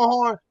toot my own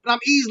horn, but I'm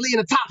easily in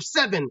the top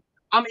 7.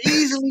 I'm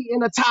easily in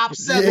the top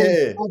 7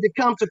 when it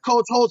comes to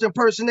Coach Holt's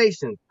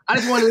impersonation. I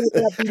just want to let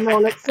that be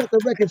known. Let's set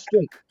the record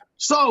straight.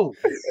 So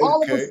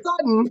all of a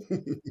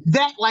sudden,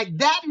 that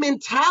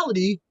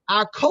mentality,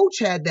 our coach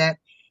had that,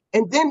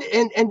 and then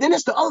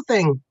it's the other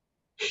thing.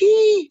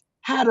 He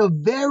had a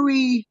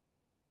very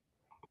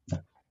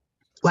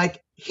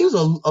he was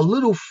a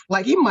little,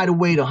 he might have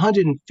weighed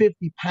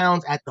 150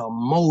 pounds at the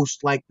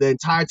most, the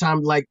entire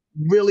time,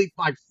 really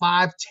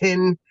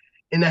 5'10"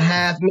 and a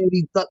half,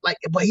 maybe, but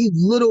he's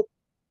little,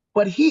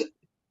 but he's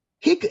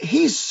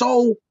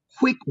so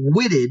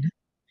quick-witted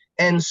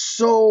and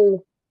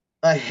so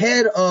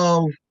ahead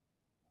of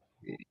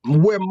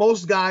where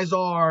most guys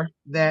are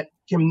that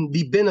can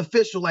be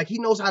beneficial. He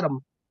knows how to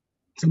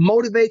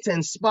motivate, to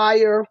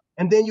inspire,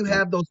 and then you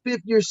have those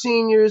 5th-year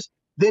seniors.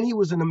 Then he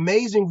was an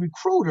amazing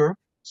recruiter.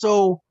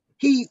 So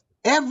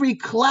every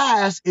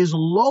class is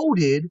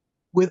loaded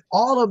with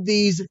all of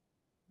these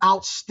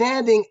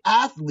outstanding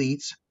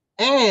athletes,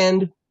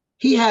 and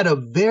he had a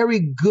very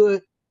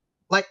good,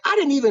 I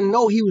didn't even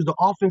know he was the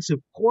offensive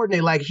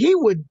coordinator. He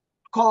would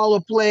call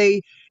a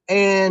play,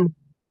 and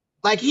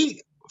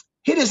he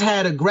just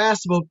had a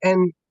grasp of,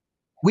 and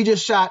we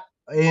just shot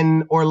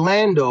in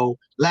Orlando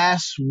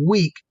last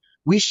week.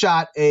 We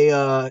shot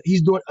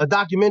he's doing a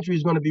documentary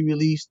is going to be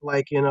released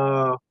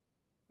in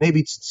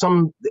maybe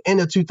the end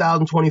of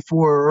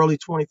 2024 or early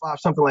 25,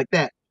 something like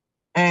that.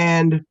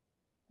 And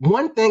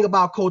one thing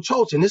about Coach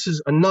Holtz, and this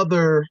is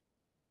another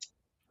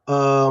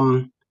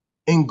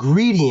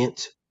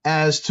ingredient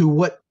as to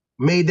what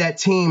made that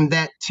team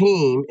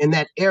in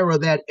that era,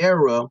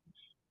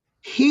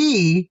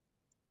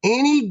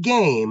 any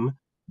game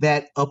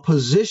that a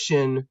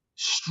position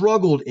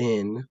struggled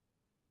in,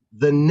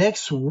 the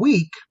next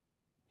week,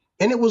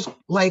 and it was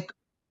like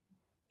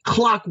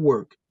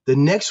clockwork, the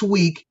next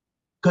week,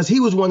 because he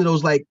was one of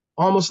those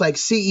almost like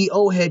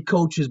CEO head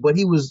coaches, but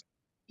he was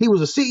a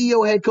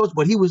CEO head coach,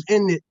 but he was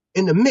in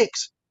the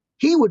mix.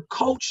 He would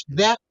coach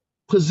that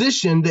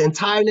position the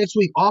entire next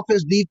week,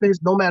 offense, defense,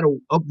 no matter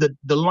of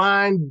the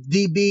line,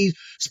 DBs,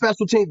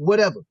 special teams,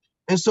 whatever.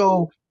 And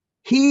so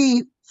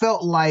he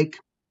felt like,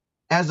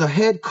 as a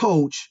head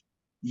coach,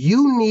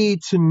 you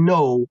need to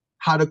know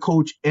how to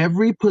coach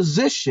every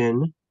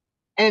position,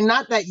 and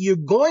not that you're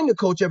going to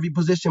coach every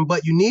position,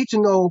 but you need to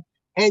know,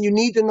 and you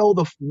need to know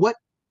what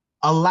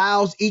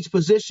allows each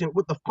position,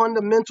 what the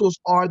fundamentals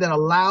are that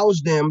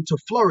allows them to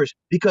flourish.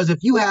 Because if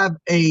you have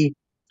a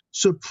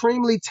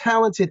supremely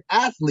talented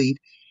athlete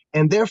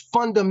and their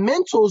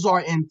fundamentals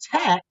are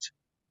intact,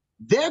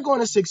 they're going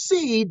to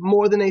succeed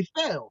more than they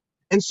fail.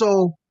 And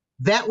so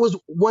that was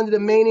one of the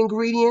main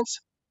ingredients.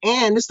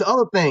 And it's the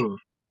other thing.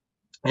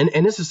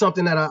 and this is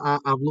something that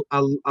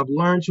I've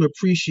learned to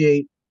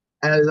appreciate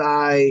as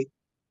I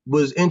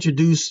was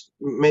introduced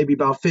maybe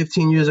about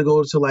 15 years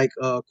ago to like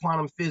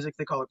quantum physics.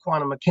 They call it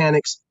quantum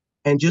mechanics,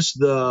 and just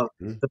the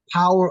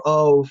power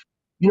of,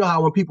 you know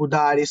how when people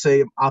die they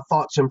say our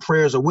thoughts and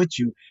prayers are with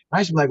you. I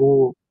used to be like,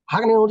 well, how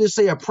can they don't just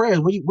say a prayer?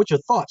 What's your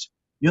thoughts?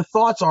 Your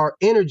thoughts are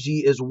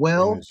energy as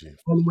well, Energy.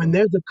 and when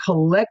there's a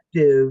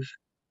collective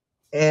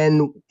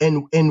and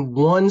in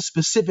one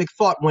specific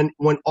thought,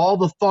 when all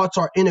the thoughts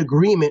are in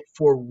agreement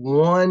for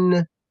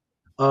one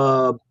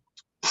uh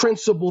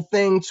principal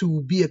thing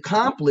to be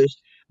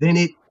accomplished, then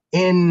it,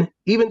 in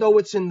even though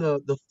it's in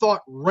the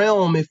thought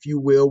realm, if you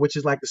will, which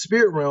is like the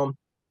spirit realm,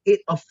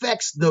 it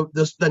affects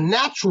the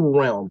natural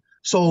realm.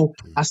 So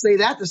I say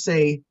that to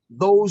say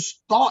those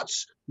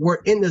thoughts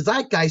were in the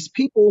zeitgeist.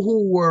 People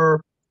who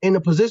were in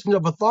a position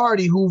of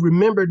authority who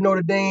remembered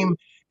Notre Dame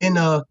in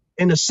the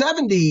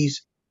 70s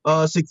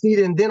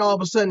succeeded, and then all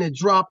of a sudden it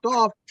dropped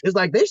off. It's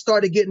like they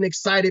started getting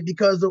excited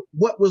because of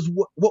what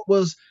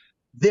was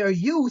their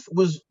youth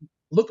was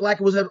looked like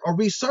it was a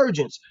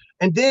resurgence.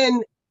 And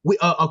then we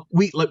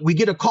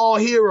get a call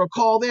here or a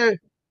call there.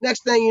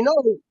 Next thing you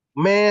know,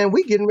 man,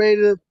 we're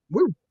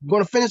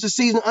going to finish the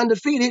season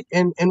undefeated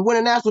and win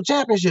a national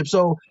championship.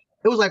 So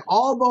it was like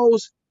all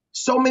those,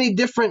 so many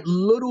different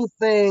little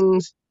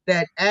things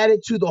that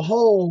added to the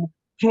whole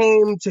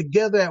came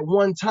together at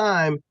one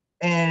time.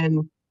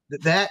 And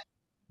that,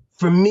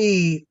 for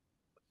me,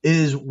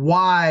 is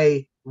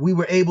why we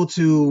were able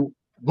to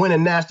win a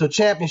national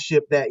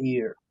championship that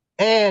year.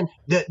 And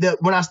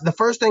the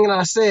first thing that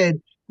I said,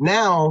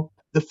 now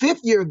the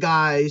fifth year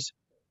guys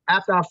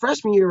after our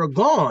freshman year are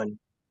gone,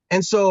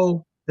 and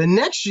so the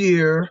next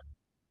year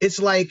it's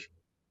like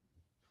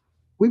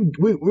we're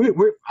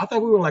I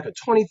think we were like a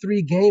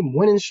 23 game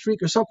winning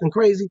streak or something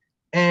crazy,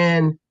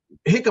 and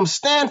here comes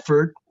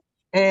Stanford,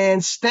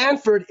 and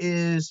Stanford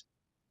is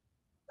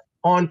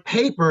on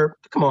paper,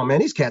 come on, man,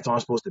 these cats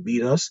aren't supposed to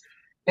beat us.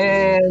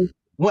 And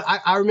what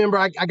I remember,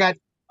 I got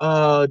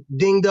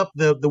dinged up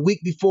the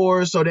week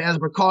before, so as a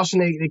precaution,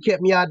 they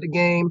kept me out of the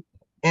game.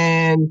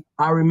 And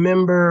I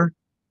remember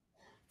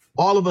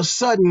all of a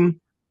sudden,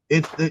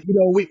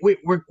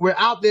 we're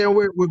out there,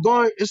 we're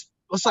going. It's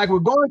like we're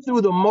going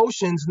through the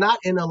motions, not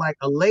in a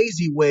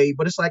lazy way,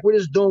 but it's like we're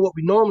just doing what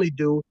we normally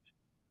do.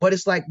 But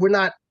it's like we're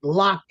not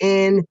locked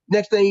in.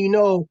 Next thing you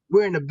know,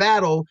 we're in a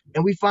battle,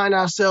 and we find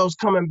ourselves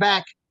coming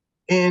back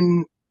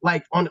in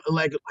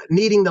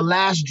needing the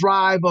last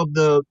drive of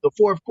the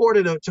fourth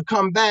quarter to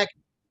come back.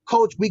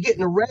 Coach, we get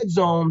in the red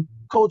zone.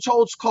 Coach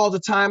Holtz calls a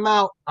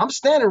timeout. I'm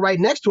standing right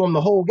next to him the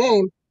whole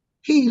game.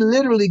 He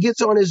literally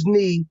gets on his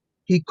knee.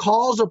 He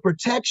calls a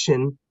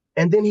protection,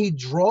 and then he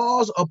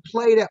draws a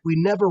play that we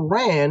never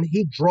ran.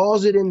 He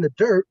draws it in the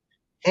dirt.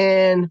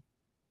 And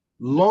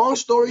long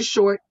story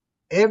short,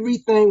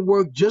 everything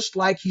worked just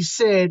like he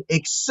said,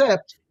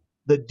 except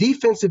the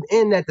defensive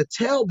end that the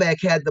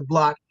tailback had to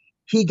block.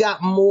 He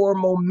got more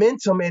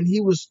momentum, and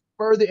he was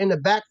further in the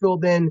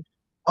backfield than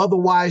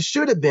otherwise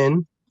should have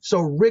been. So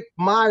Rick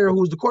Meyer,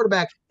 who's the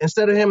quarterback,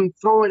 instead of him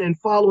throwing and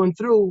following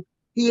through,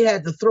 he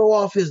had to throw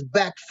off his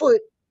back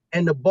foot,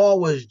 and the ball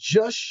was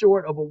just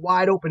short of a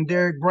wide open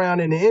Derrick Brown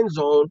in the end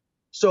zone.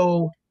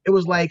 So it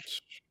was like,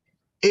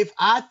 if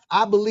I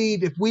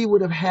believe if we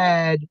would have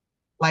had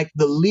like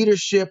the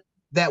leadership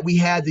that we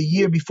had the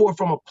year before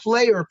from a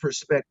player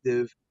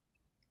perspective,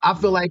 I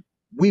feel like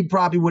we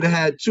probably would have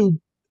had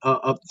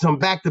some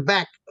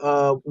back-to-back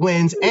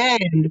wins.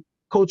 And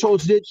Coach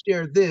Holtz did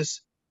share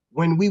this.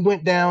 When we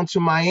went down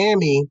to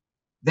Miami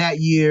that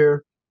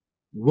year,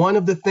 one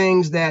of the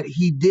things that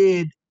he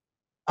did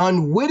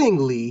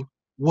unwittingly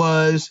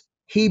was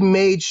he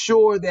made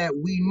sure that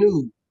we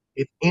knew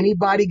if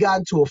anybody got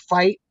into a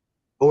fight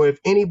or if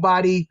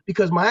anybody,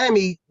 because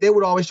Miami, they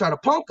would always try to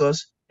punk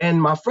us.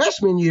 And my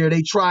freshman year,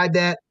 they tried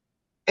that.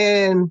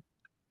 And,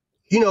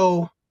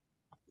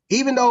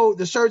 even though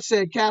the shirt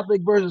said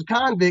Catholic versus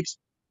convicts,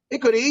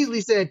 it could have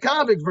easily said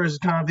convicts versus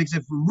convicts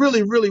if we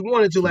really, really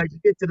wanted to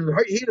get to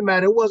the heat of the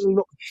matter. It wasn't.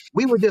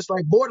 We were just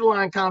like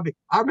borderline convict.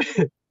 I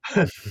remember.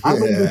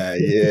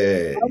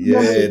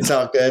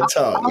 Talk that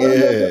talk.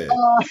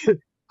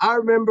 I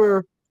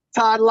remember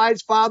Todd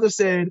Light's father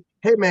said,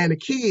 "Hey man, the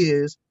key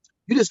is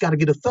you just got to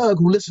get a thug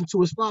who listens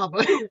to his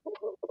father."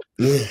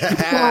 We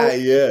had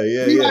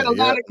a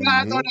lot of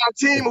guys on our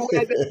team who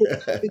had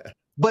that,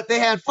 but they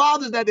had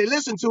fathers that they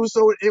listened to,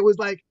 so it was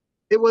like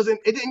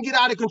it didn't get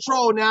out of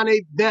control. Now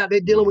they're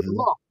dealing with the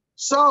law.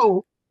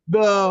 So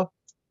the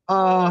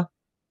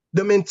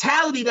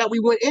mentality that we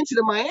went into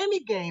the Miami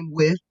game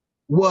with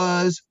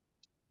was,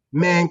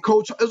 man,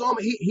 Coach,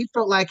 he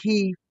felt like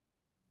he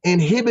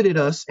inhibited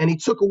us and he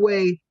took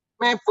away.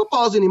 Man,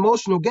 football's an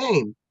emotional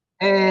game,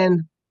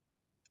 and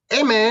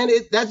hey, man,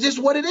 that's just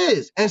what it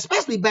is, and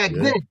especially back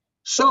then.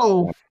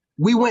 So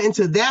we went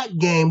into that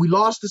game. We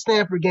lost the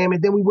Stanford game,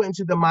 and then we went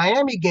into the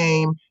Miami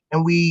game,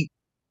 and we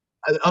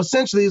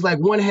essentially it's like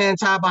one hand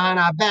tied behind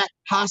our back,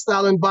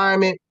 hostile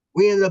environment.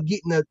 We ended up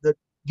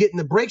getting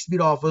the brakes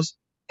beat off us.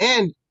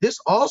 And this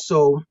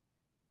also,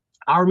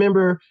 I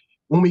remember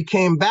when we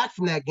came back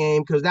from that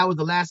game, because that was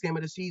the last game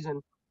of the season,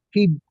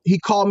 he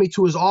called me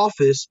to his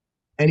office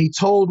and he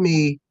told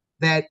me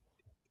that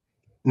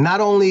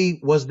not only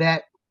was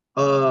that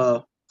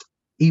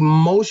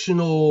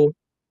emotional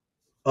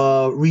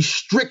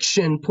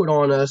restriction put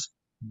on us,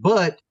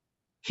 but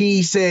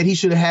he said he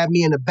should have had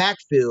me in the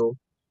backfield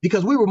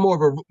because we were more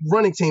of a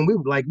running team.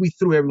 We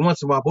threw every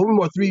once in a while, but we were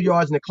more 3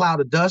 yards in a cloud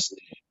of dust.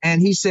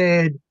 And he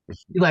said,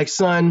 like,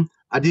 son,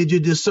 I did you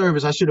a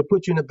disservice. I should have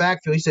put you in the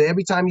backfield. He said,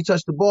 every time you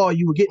touched the ball,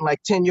 you were getting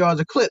like 10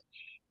 yards a clip.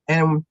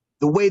 And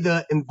the way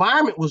the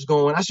environment was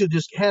going, I should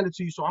just hand it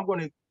to you. So I'm going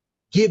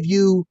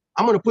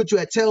to put you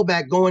at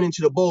tailback going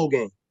into the bowl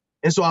game.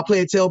 And so I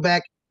played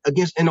tailback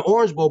in the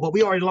Orange Bowl, but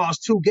we already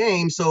lost 2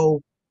 games. So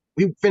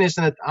we finished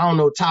in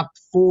top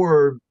 4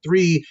 or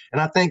 3.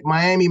 And I think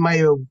Miami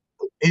might have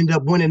ended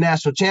up winning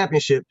national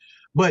championship.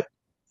 But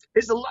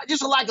it's a lot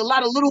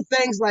of little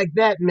things like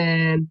that,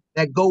 man,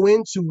 that go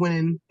into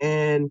winning.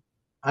 And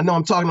I know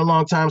I'm talking a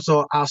long time,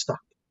 so I'll stop.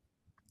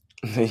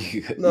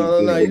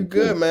 No, you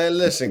good, man.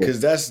 Listen, because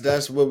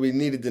that's what we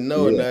needed to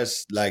know, and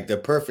that's like the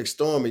perfect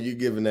storm, and you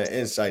giving that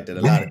insight that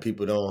a lot of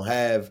people don't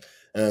have,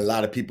 and a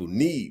lot of people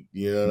need.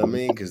 You know what I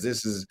mean? Because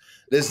this is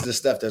the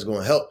stuff that's going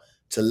to help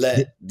to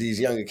let these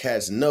younger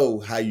cats know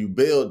how you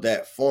build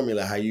that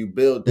formula, how you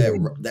build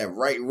that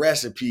right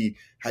recipe,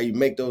 how you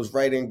make those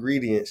right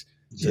ingredients,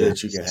 so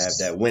that you can have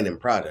that winning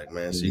product,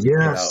 man. So you can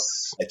put out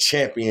a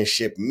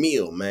championship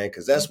meal, man.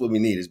 Because that's what we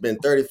need. It's been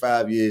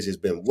 35 years. It's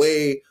been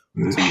way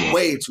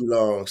too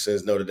long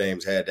since Notre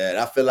Dame's had that.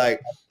 I feel like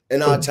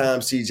in our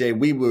time, CJ,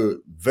 we were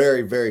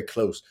very, very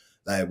close.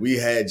 Like we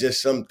had just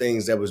some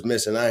things that was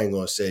missing. I ain't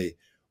gonna say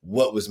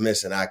what was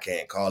missing. I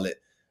can't call it.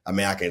 I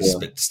mean, I can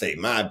state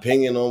my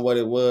opinion on what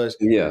it was.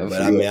 Yeah,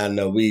 but I mean, I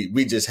know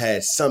we just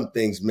had some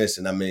things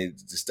missing. I mean,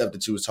 the stuff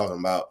that you was talking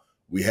about,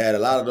 we had a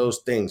lot of those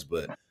things,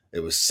 but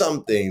there was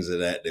some things of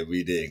that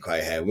we didn't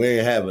quite have. We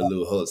didn't have a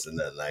Lou Holtz or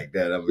nothing like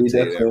that. I'm gonna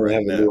tell you that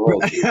right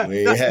now.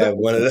 We ain't had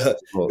one of those.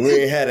 We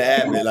ain't had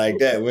an athlete like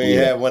that. We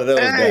ain't had one of those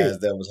guys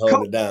that was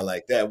holding it down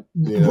like that.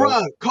 You know?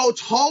 Bruh,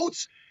 Coach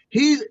Holtz,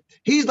 he's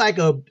like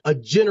a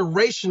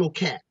generational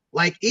cat.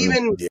 Like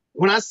even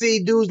when I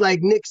see dudes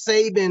like Nick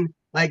Saban,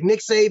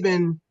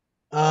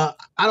 I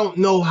don't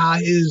know how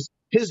his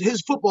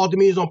football to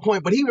me is on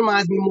point, but he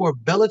reminds me more of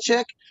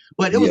Belichick.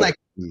 But it was like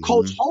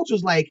Coach Holtz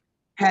was like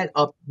had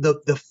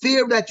the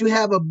fear that you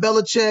have of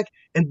Belichick,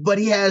 but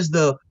he has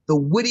the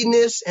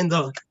wittiness and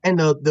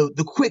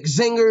the quick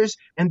zingers,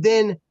 and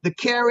then the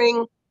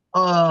caring.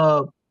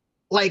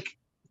 Like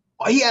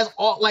he has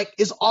all, like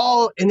it's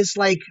all, and it's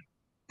like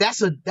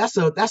that's a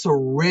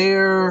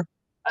rare.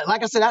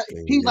 Like I said,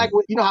 he's like,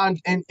 you know how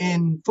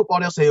in football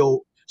they'll say,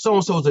 oh, so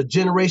and so is a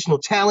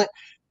generational talent.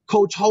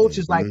 Coach Holtz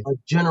is like a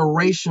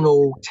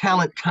generational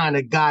talent kind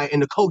of guy in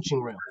the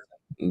coaching realm.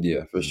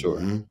 Yeah, for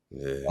sure.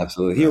 Yeah,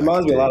 absolutely. He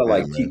reminds me a lot of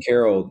like Pete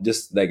Carroll,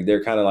 just like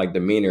their kind of like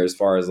demeanor as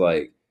far as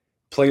like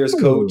players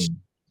coach,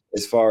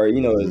 as far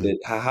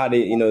how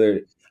they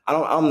they're.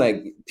 I'm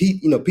like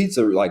Pete. Pete's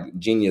a like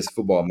genius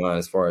football mind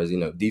as far as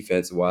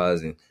defense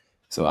wise, and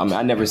so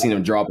I never seen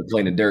him drop and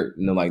play in the dirt.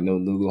 Like no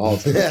Lou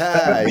Holtz.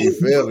 You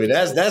feel me?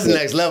 That's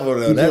next level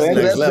though. That's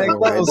next level.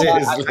 Right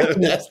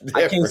there.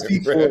 I can't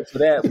speak for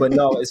that, but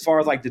no, as far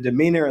as like the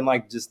demeanor and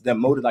like just the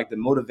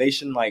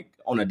motivation, like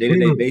on a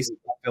day-to-day basis,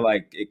 I feel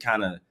like it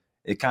kind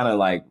of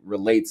like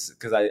relates,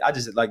 because I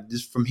just like,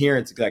 just from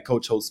hearing to like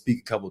Coach Holtz speak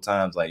a couple of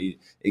times, like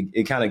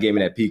it kind of gave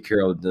me that Pete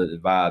Carroll the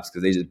vibes,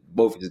 because they just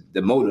both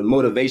the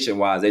motivation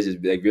wise, they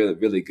just like really,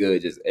 really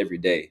good just every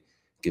day.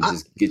 Get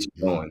you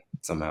going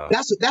somehow.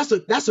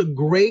 That's a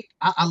great.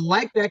 I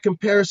like that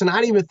comparison.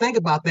 I didn't even think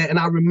about that, and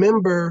I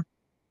remember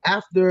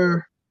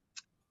after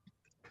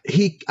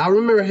I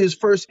remember his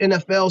first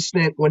NFL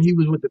stint when he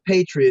was with the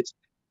Patriots,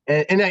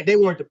 and they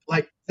weren't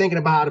like thinking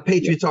about how the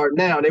Patriots are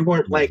now. They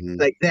weren't like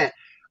that.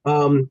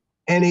 And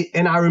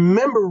I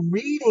remember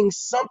reading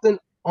something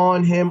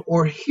on him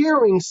or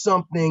hearing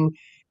something,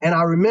 and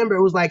I remember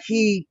it was like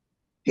he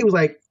was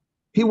like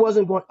he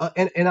wasn't going.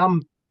 And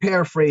I'm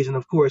paraphrasing,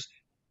 of course.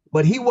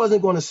 But he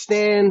wasn't going to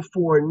stand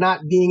for not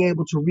being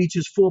able to reach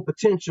his full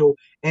potential.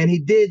 And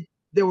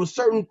there were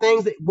certain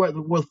things that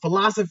were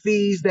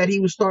philosophies that he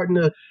was starting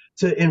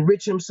to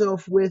enrich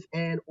himself with,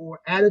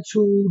 or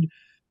attitude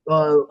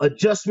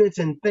adjustments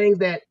and things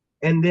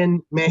and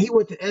then, man, he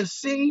went to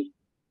SC,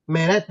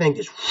 man, that thing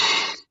just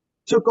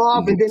took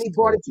off. And then he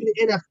brought it to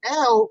the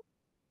NFL,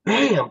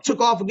 bam, took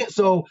off again.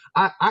 So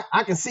I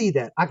can see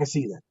that.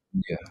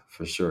 Yeah,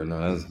 for sure.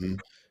 No, that's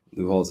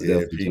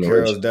Pete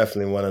Carroll's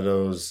definitely one of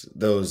those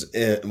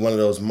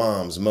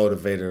moms,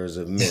 motivators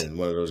of men,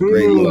 one of those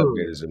great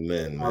motivators of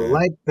men, man. I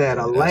like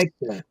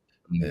that.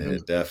 Yeah,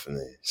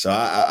 definitely. So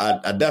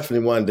I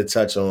definitely wanted to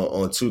touch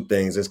on two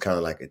things. It's kind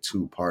of like a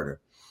two-parter.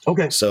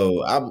 Okay.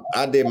 So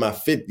I did my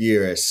 5th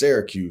year at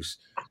Syracuse.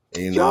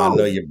 And, I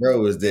know your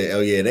bro was there. Oh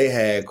yeah, they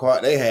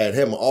had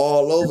him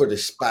all over the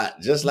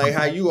spot, just like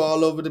how you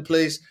all over the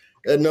place.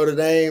 At Notre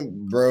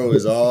Dame, bro,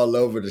 is all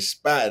over the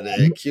spot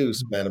at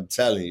Cuse, man. I'm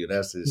telling you,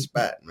 that's his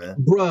spot, man.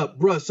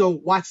 Bruh. So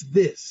watch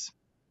this.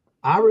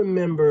 I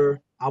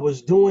remember I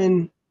was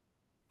doing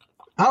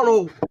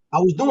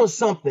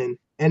something,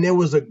 and there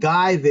was a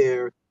guy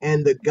there,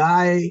 and the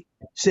guy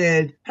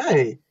said,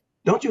 "Hey,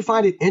 don't you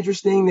find it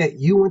interesting that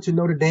you went to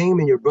Notre Dame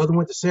and your brother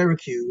went to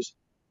Syracuse?"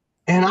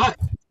 And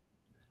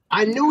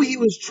I knew he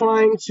was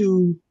trying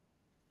to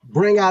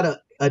bring out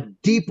a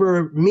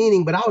deeper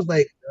meaning, but I was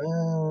like,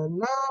 no,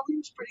 he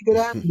was pretty good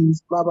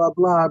athletes, blah, blah,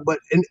 blah. But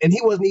and he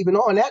wasn't even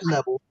on that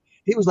level.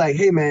 He was like,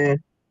 hey man,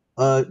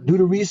 do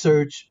the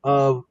research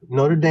of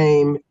Notre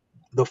Dame,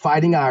 the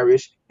Fighting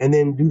Irish, and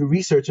then do the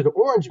research of the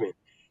Orangemen.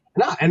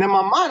 And in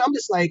my mind, I'm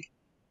just like,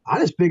 I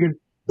just figured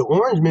the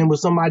Orangemen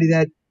was somebody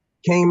that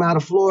came out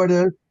of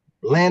Florida,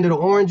 landed the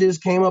oranges,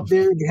 came up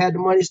there, had the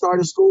money,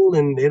 started school,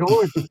 and they're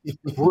oranges.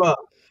 Bruh.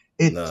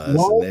 It's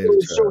long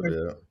story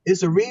short,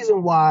 it's a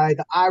reason why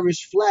the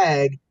Irish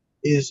flag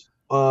is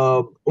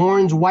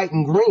orange, white,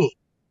 and green.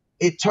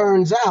 It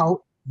turns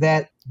out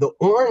that the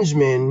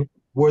Orangemen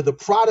were the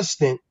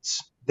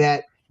Protestants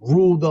that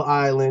ruled the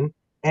island,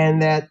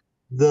 and that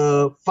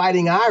the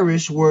Fighting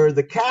Irish were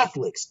the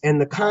Catholics,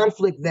 and the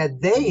conflict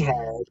that they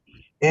had.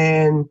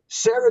 And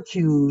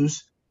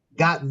Syracuse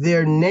got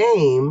their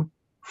name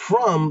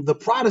from the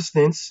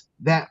Protestants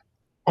that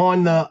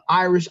on the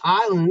Irish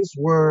islands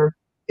were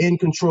in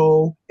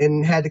control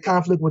and had the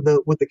conflict with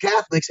the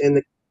Catholics. And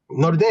the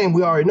Notre Dame,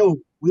 we already know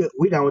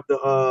we down with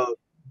the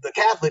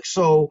Catholics.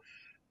 So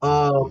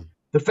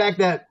the fact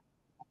that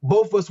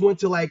both of us went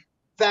to like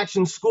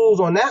faction schools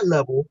on that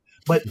level,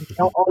 but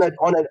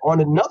on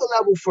another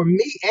level for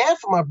me and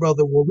for my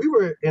brother, when we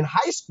were in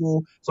high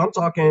school, so I'm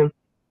talking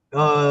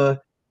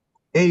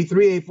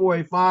 83, 84,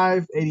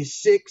 85,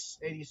 86,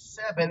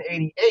 87,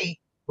 88,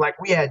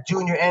 like we had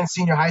junior and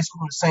senior high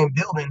school in the same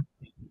building.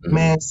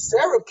 Man,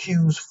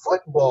 Syracuse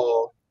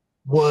football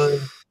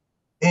was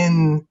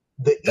in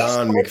the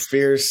Don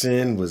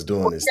McPherson was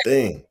doing his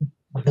thing.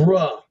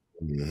 Bruh.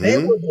 They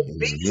were the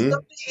beast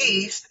of the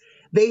East.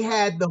 They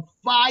had the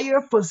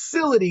fire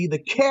facility. The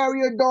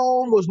Carrier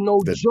Dome was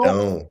no joke.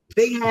 Dome.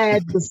 They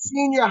had the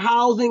senior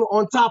housing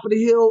on top of the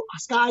hill,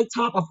 Sky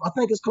Top. I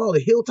think it's called a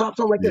Hilltop,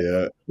 something like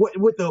that.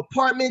 With the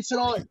apartments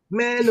and all.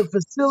 Man, the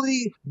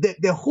facility,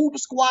 the hoop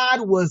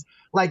squad was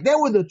like they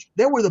were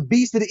the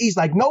beast of the East.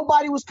 Like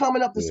nobody was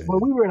coming up to when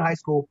we were in high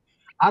school.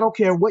 I don't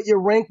care what your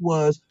rank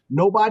was.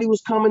 Nobody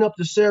was coming up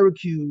to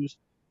Syracuse,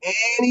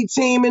 any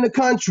team in the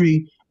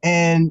country,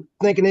 and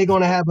thinking they're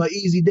going to have an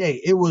easy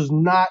day. It was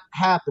not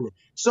happening.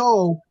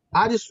 So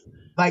I just,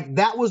 like,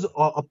 that was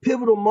a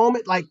pivotal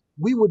moment. Like,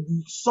 we would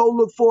so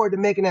look forward to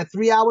making that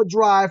 3-hour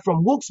drive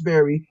from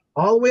Wilkes-Barre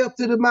all the way up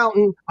to the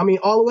mountain. I mean,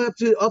 all the way up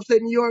to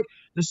upstate New York,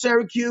 to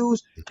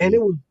Syracuse. And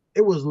it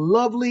was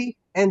lovely.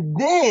 And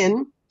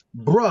then,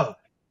 bruh,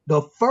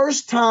 the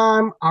first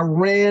time I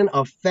ran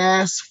a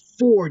fast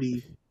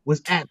 40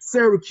 was at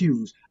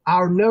Syracuse.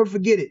 I'll never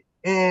forget it.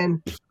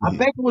 And I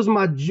think it was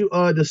my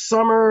the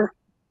summer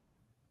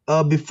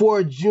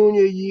before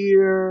junior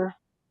year,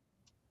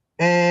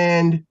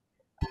 and it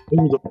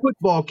was a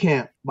football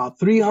camp, about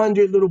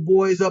 300 little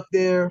boys up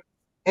there.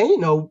 And, you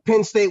know,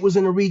 Penn State was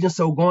in the region,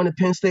 so going to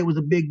Penn State was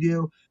a big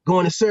deal.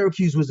 Going to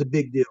Syracuse was a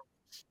big deal.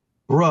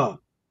 Bruh,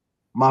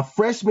 my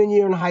freshman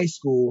year in high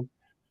school,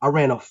 I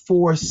ran a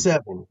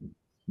 4.7.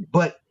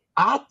 But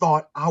I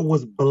thought I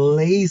was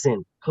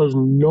blazing because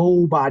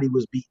nobody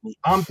was beating me.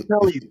 I'm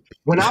telling you,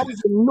 when I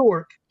was in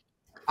Newark,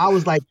 I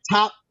was like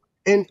top.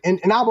 And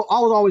I was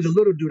always a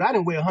little dude. I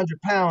didn't weigh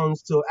 100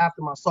 pounds till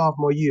after my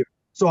sophomore year.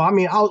 So, I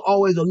mean, I was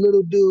always a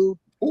little dude.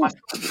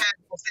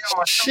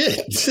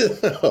 Shit.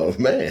 Oh,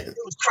 man. It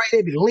was crazy.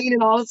 They'd be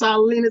leaning all the time,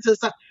 leaning to the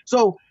side.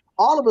 So,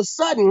 all of a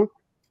sudden,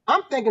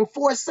 I'm thinking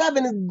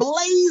 4.7 is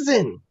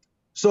blazing.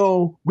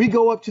 So, we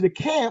go up to the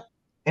camp,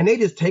 and they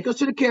just take us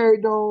to the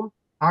Carrier Dome.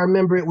 I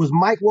remember it was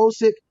Mike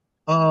Wosick,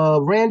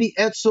 Randy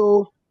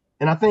Etzel,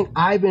 and I think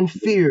Ivan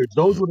Fears.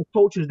 Those were the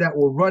coaches that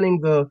were running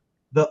the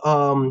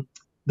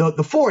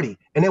 40,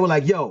 and they were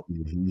like, yo,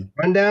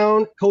 run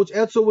down. Coach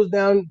Etzel was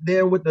down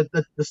there with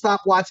the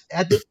stopwatch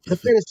at the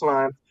finish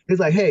line. He's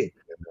like, hey,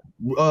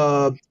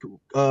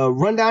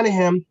 run down to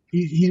him.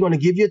 He's going to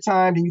give you a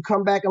time. Then you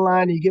come back in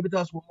line and you give it to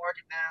us. We'll mark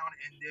it down,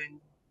 and then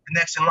the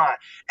next in line.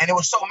 And there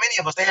was so many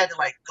of us, they had to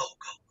like go.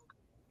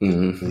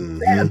 Bam,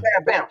 bam,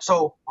 bam.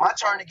 So my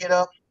turn to get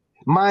up.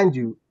 Mind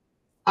you,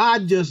 I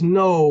just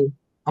know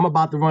I'm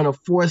about to run a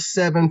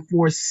 4.7,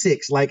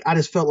 4.6. Like, I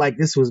just felt like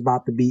this was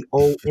about to be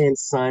O-N,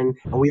 son.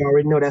 And we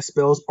already know that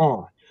spells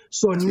on.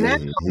 So now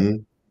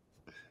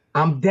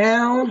I'm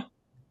down,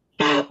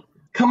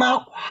 come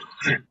out.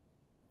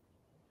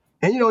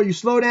 And, you know, you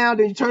slow down,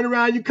 then you turn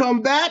around, you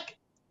come back.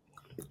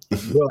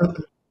 Well,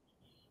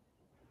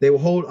 they were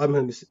holding,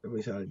 let me see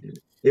how they did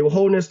it. They were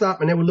holding their stop,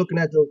 and they were looking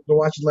at the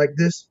watches like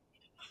this.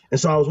 And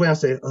so I was waiting. I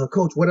said,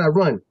 Coach, what did I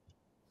run?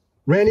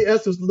 Randy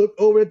Estes looked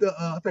over at the,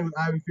 I think it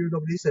was Ivan Fears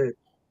over there. He said,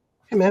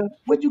 hey, man,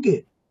 what'd you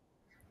get?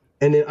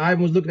 And then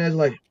Ivan was looking at us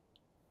like,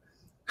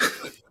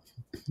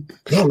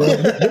 yeah,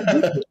 man.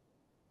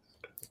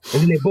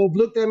 And then they both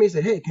looked at me and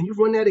said, hey, can you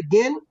run that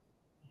again?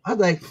 I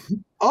was like,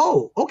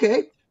 oh,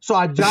 okay. So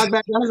I jogged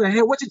back down. I was like,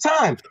 hey, what's your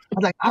time? I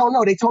was like, I don't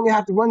know. They told me I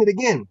have to run it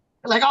again.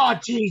 Like, oh,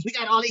 geez, we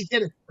got all these.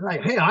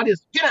 Like, hey, I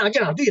just get out,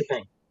 do your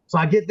thing. So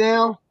I get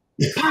down,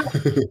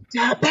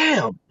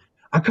 bam.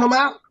 I come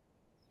out,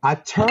 I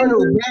turn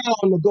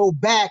around to go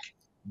back.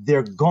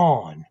 They're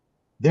gone.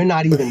 They're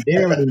not even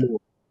there anymore.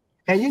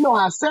 And you know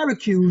how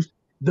Syracuse,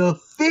 the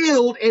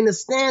field and the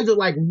stands are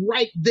like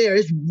right there.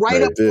 It's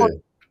right up there.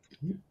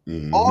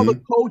 All the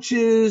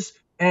coaches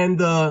and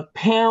the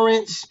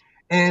parents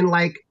and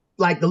like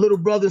the little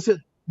brothers,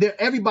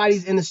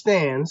 everybody's in the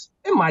stands.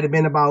 It might have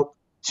been about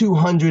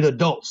 200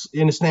 adults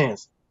in the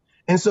stands.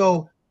 And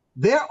so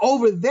they're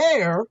over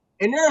there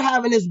and they're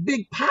having this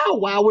big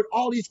powwow with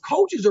all these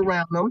coaches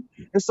around them.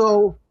 And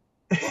so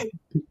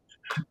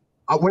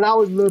when I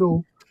was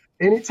little,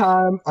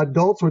 anytime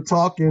adults were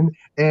talking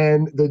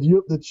and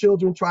the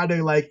children tried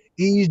to like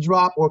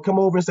eavesdrop or come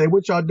over and say,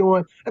 what y'all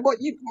doing? But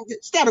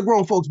it's not a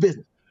grown folks'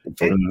 business.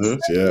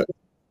 Yeah.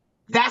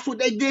 That's what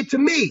they did to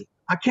me.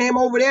 I came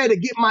over there to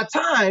get my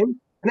time, and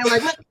they were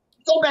like,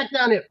 go back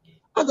down there.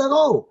 I was like,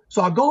 oh.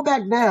 So I go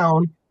back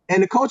down,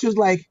 and the coach was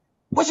like,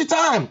 what's your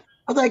time?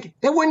 I was like,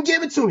 they wouldn't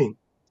give it to me.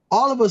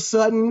 All of a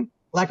sudden,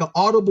 like an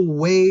audible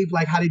wave,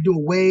 like how they do a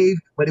wave,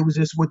 but it was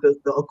just with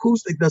the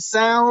acoustic, the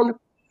sound,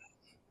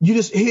 you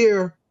just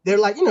hear, they're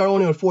like,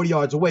 only 40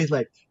 yards away. It's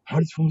like,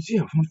 and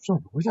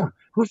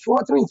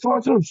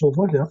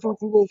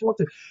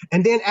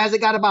then as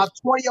it got about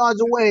 20 yards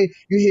away,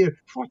 you hear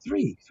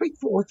 4-3,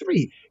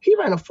 3-4-3. He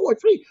ran a 4-3,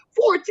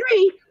 4-3,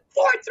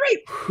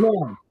 4-3.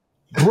 Man,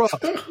 bro,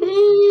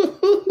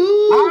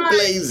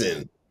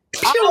 blazing.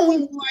 I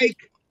was like,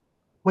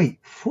 wait,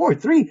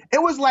 4-3?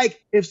 It was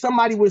like if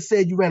somebody would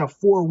say you ran a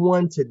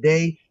 4-1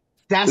 today.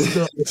 That's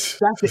the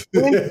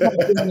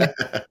end.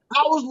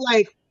 I was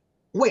like,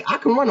 wait, I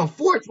can run a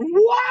 4-3?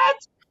 What?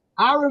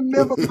 I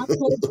remember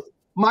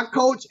my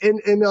coach and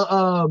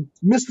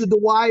Mr.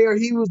 Dwyer,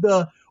 he was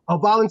a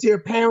volunteer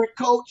parent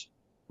coach.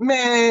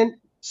 Man,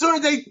 soon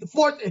as they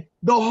like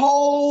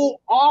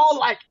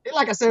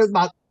I said, it was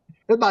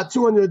about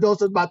 200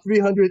 adults, it was about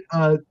 300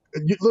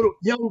 little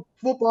young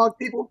football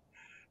people.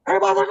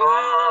 Everybody was like,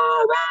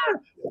 oh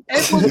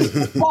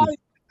man!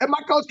 And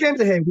my coach came and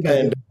said, hey, we got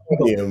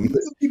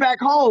to be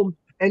back home.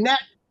 And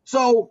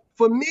so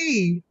for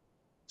me,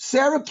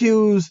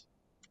 Syracuse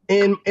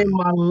in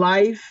my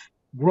life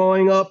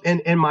growing up and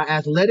in my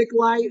athletic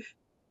life,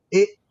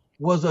 it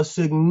was a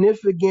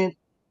significant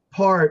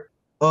part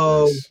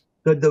of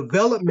the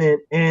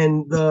development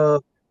and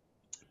the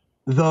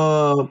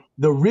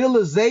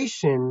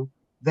realization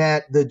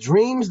that the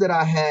dreams that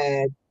I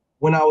had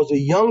when I was a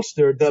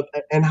youngster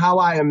and how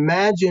I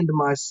imagined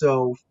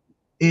myself,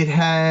 it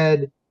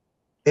had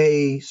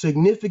a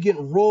significant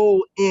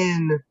role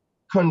in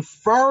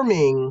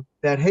confirming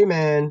that, hey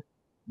man,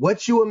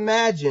 what you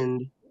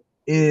imagined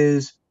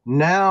is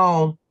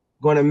now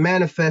going to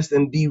manifest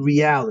and be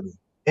reality.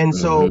 And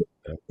so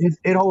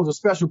it holds a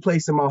special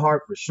place in my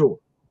heart for sure.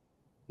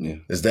 Yeah.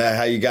 Is that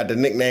how you got the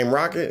nickname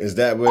Rocket? Is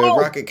that where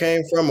Rocket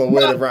came from, or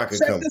where did Rocket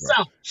come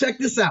from? Check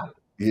this out.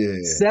 Yeah.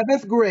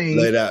 7th grade.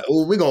 Laid out.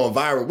 Ooh, we're going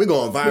viral. We're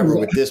going viral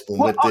with this one.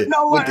 With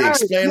the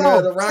explainer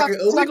of the Rocket.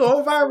 We're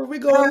going viral. We're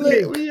going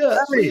lit. We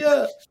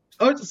up.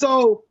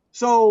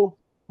 So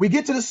we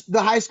get to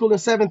the high school in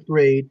 7th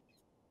grade.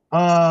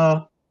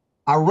 I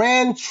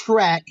ran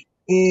track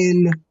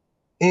in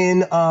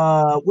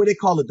what they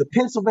call it, the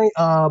Pennsylvania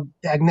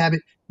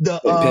dagnabbit,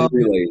 Penn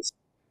relays.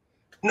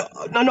 No.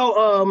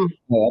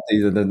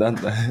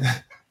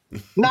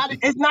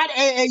 It's not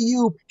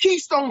AAU.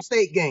 Keystone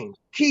State Games.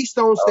 Games.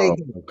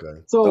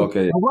 Okay. So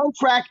I run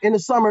track in the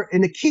summer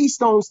in the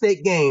Keystone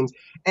State Games,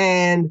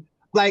 and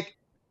like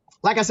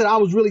I said, I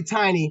was really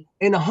tiny.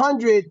 In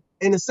 100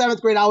 in the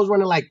 7th grade, I was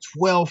running like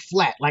 12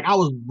 flat. Like I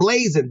was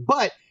blazing.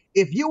 But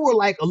if you were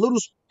like a little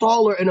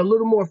taller and a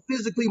little more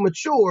physically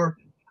mature,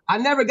 I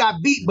never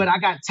got beat, but I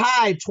got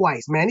tied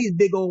twice, man. These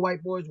big old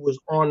white boys was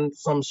on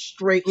some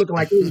straight, looking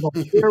like they was on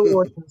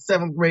steroids in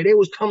 7th grade. They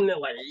was coming in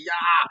like,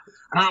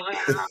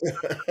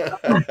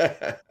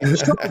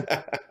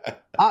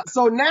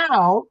 So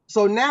now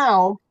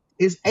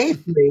it's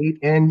 8th grade,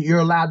 and you're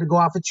allowed to go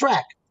out for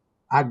track.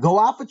 I go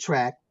out for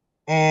track,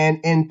 and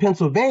in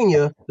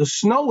Pennsylvania, the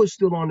snow is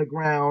still on the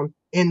ground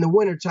in the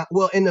winter time.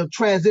 Well, in the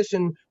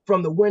transition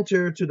from the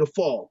winter to the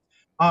fall,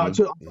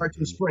 to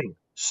the spring.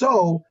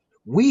 So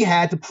we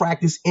had to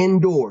practice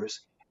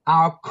indoors.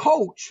 Our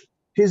coach,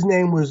 his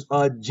name was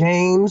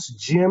James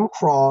Jim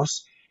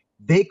Cross.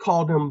 They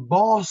called him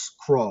Boss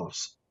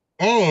Cross.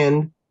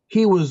 And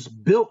he was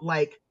built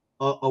like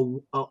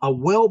a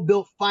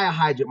well-built fire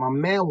hydrant. My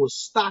man was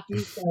stocky. He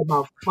was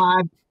about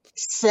 5'7",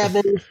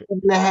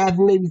 7.5",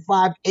 maybe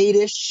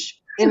 5'8"-ish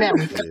in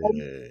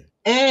that.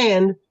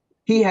 And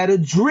he had a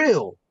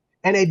drill.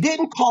 And they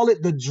didn't call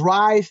it the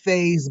dry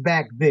phase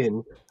back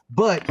then,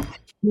 but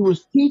he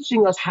was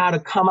teaching us how to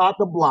come out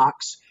the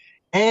blocks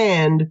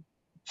and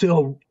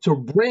to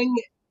bring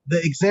the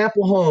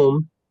example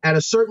home. At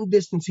a certain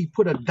distance, he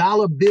put a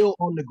dollar bill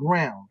on the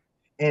ground.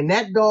 And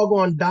that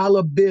doggone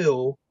dollar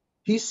bill,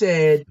 he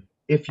said,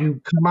 if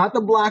you come out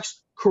the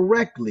blocks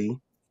correctly,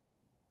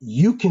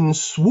 you can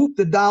swoop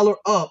the dollar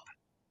up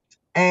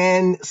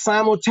and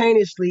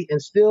simultaneously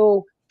and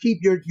still keep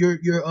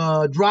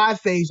your drive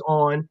phase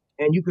on,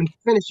 and you can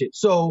finish it.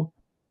 So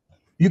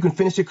you can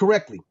finish it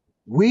correctly.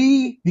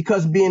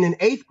 Because being in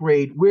 8th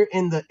grade, we're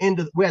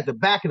at the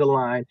back of the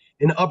line,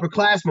 and the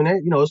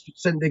upperclassmen,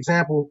 setting the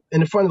example in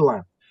the front of the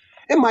line.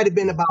 It might have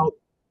been about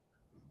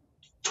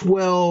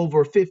 12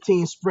 or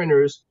 15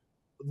 sprinters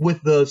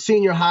with the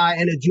senior high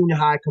and the junior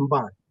high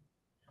combined.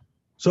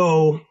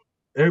 So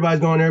everybody's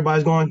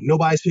going,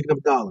 nobody's picking up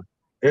a dollar.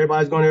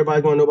 Everybody's going,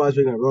 nobody's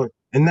picking up a dollar.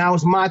 And now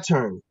it's my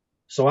turn.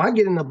 So I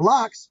get in the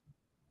blocks,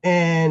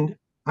 and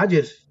I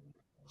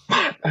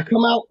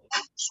come out,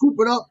 swoop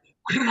it up,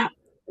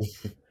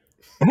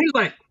 and he's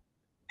like,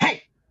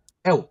 "Hey,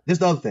 oh, this is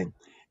the other thing.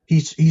 He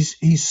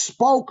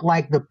spoke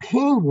like the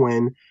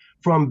Penguin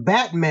from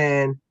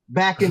Batman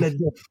back in the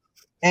day.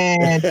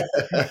 And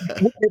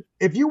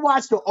if you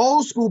watch the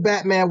old school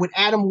Batman with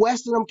Adam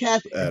West and them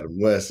cats, Adam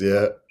West,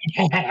 yeah,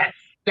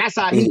 that's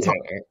how he talked.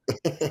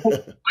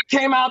 I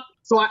came out,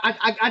 so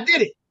I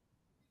did it.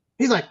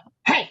 He's like,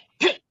 "Hey,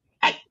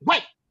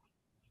 wait,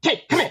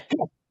 hey, come here.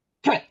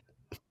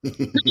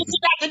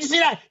 Did you see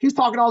that? He's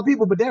talking to all the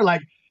people, but he's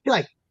like,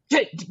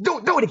 "Hey, do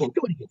it again.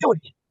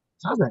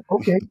 So I was like,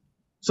 okay.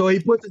 So he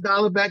puts the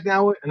dollar back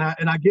down, and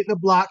I get in the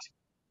blocks.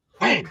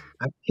 Bang!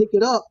 I pick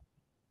it up,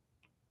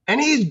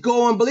 and he's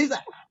going, but he's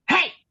like,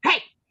 "Hey,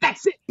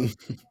 that's it.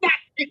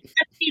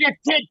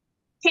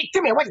 Hey,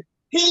 come here. Wait."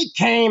 He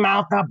came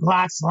out the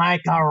blocks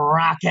like a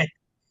rocket,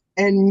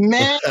 and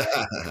man,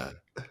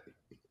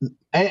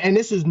 and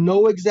this is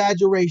no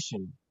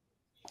exaggeration.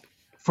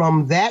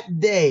 From that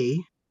day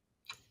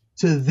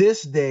to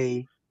this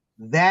day,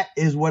 that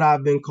is what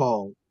I've been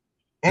called.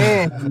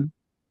 And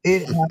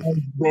it has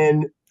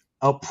been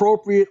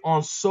appropriate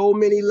on so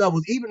many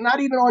levels, not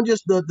even on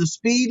just the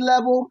speed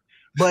level,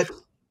 but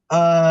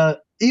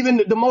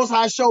even the Most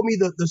High showed me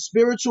the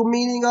spiritual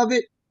meaning of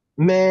it.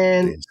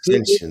 Man,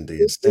 the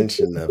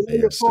extension of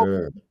it, yes,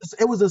 sir.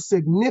 It was a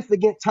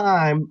significant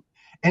time,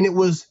 and it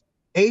was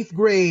 8th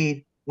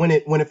grade when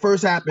it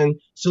first happened.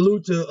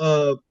 Salute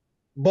to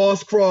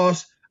Boss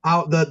Cross,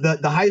 the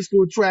high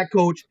school track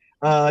coach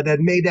that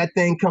made that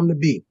thing come to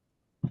be.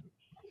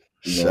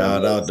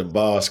 Shout out to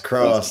Boss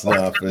Cross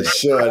now for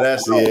sure.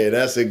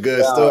 That's a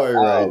good story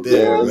right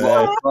there,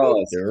 man.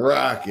 The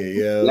Rocket,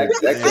 yo. That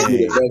could be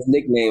the best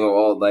nickname of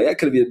all. Like that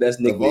could be the best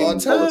nickname of all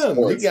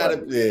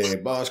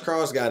time. Boss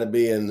Cross got to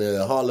be in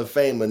the Hall of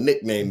Fame of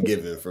nickname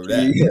given for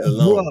that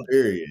alone.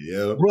 Period,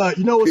 yo. Bro,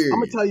 you know what? I'm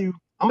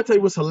gonna tell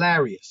you what's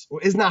hilarious.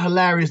 Well, it's not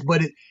hilarious,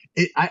 but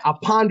I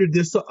pondered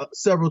this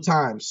several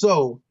times.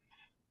 So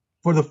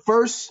for the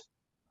first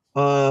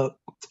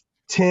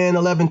 10,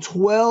 11,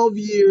 12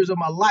 years of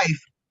my life,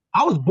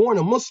 I was born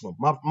a Muslim.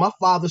 My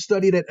father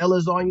studied at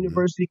El-Azhar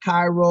University,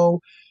 Cairo.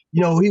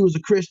 He was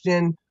a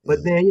Christian, but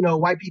then,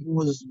 white people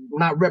was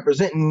not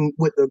representing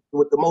what the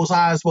Most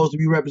High is supposed to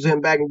be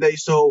representing back in the day.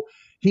 So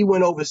he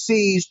went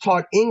overseas,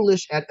 taught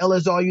English at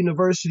El-Azhar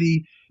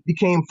University,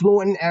 became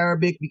fluent in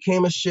Arabic,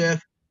 became a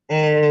chef,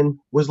 and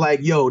was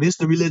like, yo, this is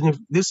the religion.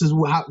 This is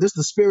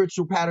the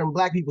spiritual pattern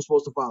Black people are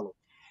supposed to follow.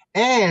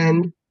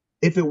 And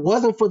if it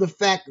wasn't for the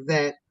fact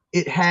that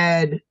it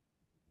had,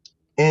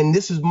 and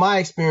this is my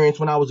experience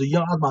when I was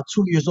about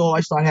 2 years old,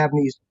 I started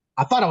having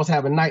I thought I was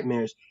having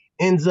nightmares.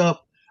 Ends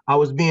up, I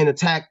was being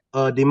attacked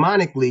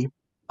demonically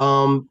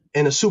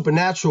in a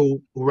supernatural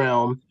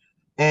realm.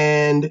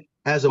 And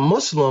as a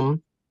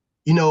Muslim,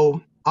 I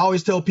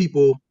always tell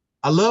people,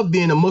 I love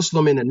being a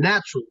Muslim in the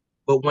natural,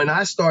 but when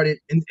I started,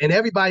 and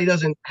everybody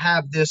doesn't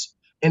have this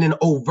in an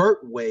overt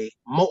way,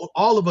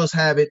 all of us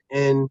have it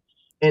in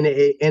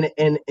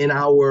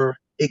our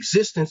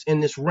existence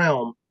in this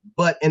realm,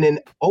 but in an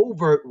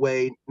overt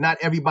way, not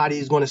everybody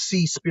is going to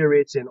see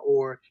spirits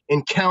or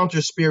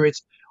encounter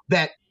spirits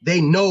that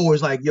they know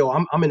is like, yo,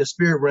 I'm in the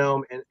spirit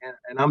realm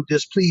and I'm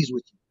displeased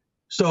with you.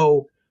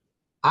 So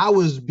I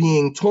was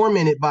being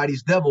tormented by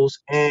these devils,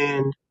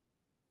 and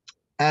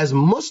as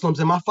Muslims,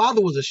 and my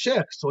father was a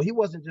sheikh, so he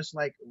wasn't just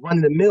like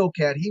running the mill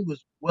cat. He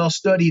was well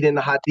studied in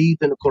the Hadith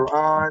and the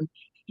Quran.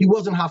 He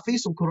wasn't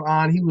Hafiz al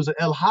Quran. He was an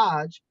El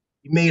Hajj.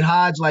 He made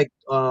Hajj I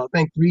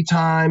think 3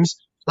 times.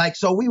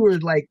 So we were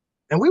like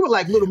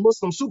little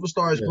Muslim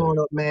superstars growing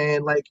up,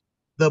 man. Like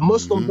the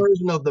Muslim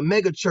version of the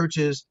mega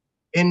churches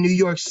in New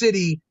York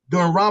City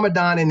during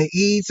Ramadan and the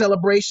Eid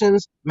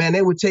celebrations, man,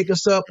 they would take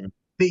us up.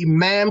 The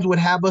imams would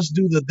have us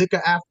do the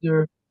dhikr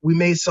after we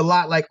made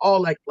salat, like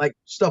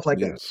stuff like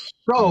that.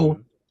 So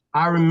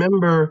I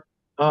remember,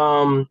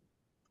 and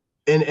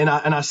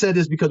I said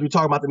this because we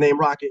talk about the name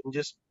Rocket and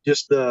just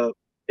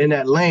in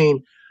that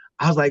lane.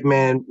 I was like,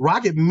 man,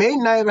 Rocket may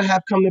never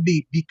have come to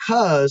be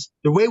because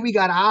the way we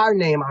got our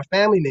name, our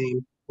family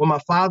name, when my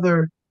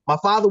father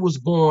was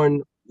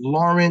born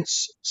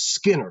Lawrence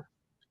Skinner.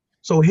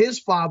 So his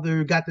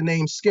father got the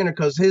name Skinner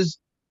because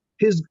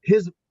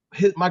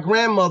my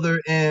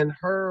grandmother and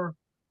her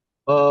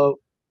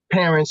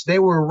parents, they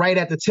were right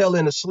at the tail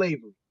end of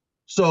slavery.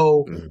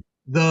 So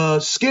the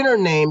Skinner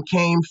name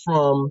came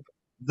from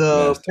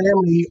the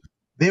family.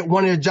 They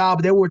wanted a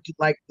job. They were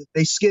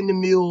they skinned the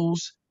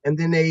mules, and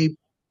then they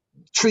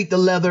treat the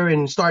leather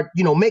and start,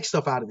 make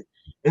stuff out of it.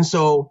 And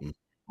so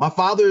my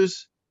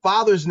father's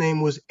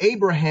name was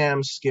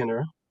Abraham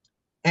Skinner,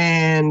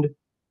 and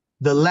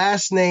the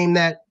last name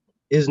that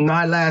is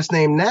my last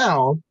name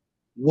now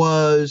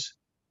was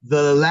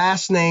the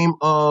last name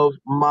of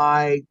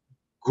my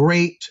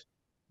great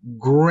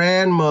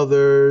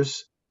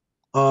grandmother's.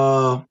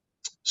 So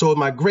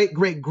my great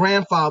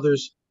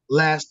grandfather's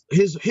he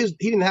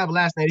didn't have a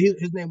last name.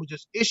 His name was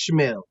just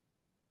Ismail.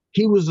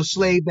 He was a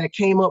slave that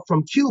came up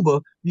from Cuba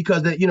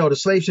because the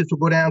slave ships would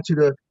go down to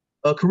the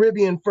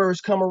Caribbean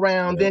first, come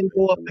around, then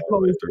go up the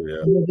coast,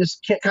 and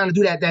just kind of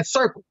do that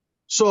circle.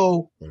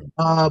 So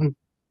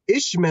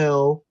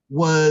Ismail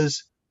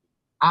was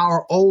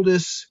our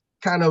oldest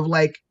kind of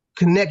like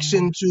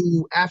connection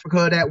to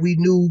Africa that we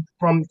knew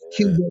from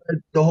Cuba,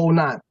 the whole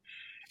nine.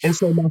 And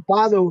so my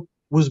father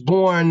was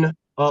born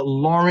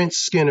Lawrence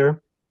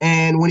Skinner,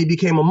 and when he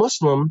became a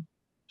Muslim,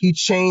 he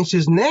changed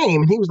his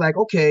name, and he was like,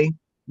 okay.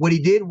 What he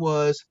did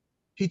was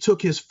he took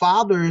his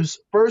father's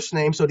first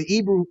name, so the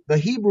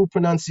Hebrew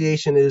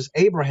pronunciation is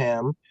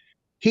Abraham.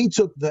 He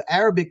took the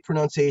Arabic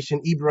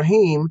pronunciation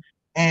Ibrahim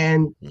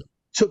and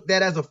took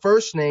that as a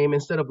first name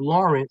instead of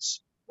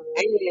Lawrence.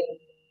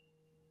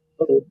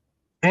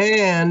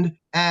 And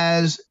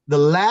as the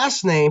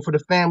last name for the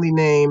family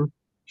name,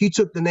 he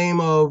took the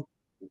name of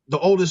the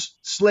oldest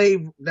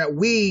slave that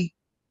we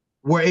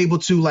were able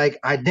to like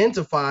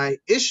identify,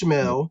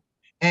 Ishmael,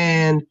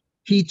 and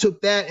he took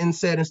that and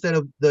said instead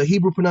of the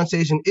Hebrew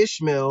pronunciation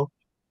Ishmael,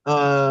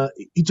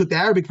 he took the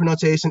Arabic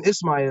pronunciation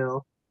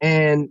Ismail,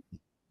 and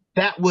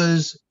that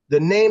was the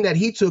name that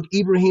he took,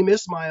 Ibrahim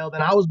Ismail.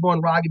 Then I was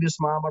born Raghib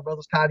Ismail, my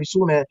brother's Qadi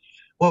Suleiman.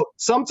 Well,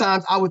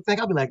 sometimes I'd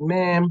be like,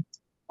 man,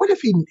 what if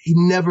he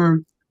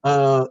never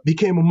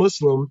became a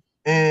Muslim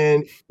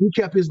and he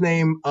kept his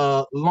name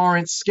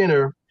Lawrence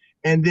Skinner,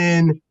 and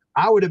then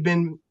I would have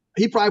been,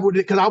 he probably would,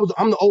 because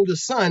I'm the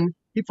oldest son,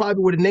 he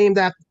probably would have named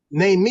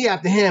me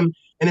after him.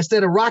 And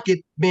instead of Rocket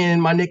being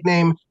my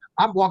nickname,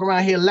 I'm walking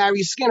around here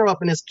Larry Skinner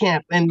up in this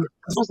camp. And I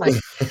was like,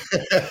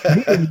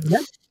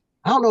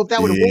 I don't know if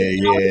that would have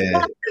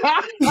worked.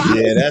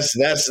 Yeah,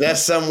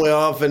 that's somewhere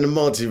off in the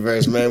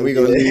multiverse, man. We're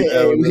gonna leave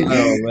that one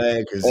alone,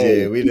 man, because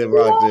we didn't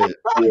rock it.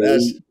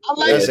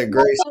 That's a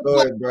great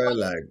story, bro.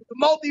 Like the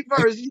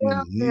multiverse,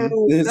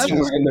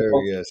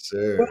 yes,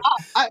 sir.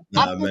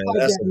 Nah, man,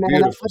 that's a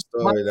beautiful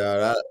story,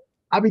 dog.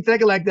 I be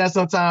thinking like that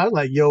sometimes.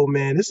 Like, yo,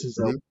 man, this is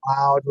a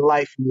wild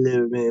life you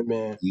live in,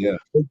 man. Yeah.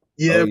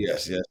 Yeah. Oh,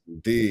 yes,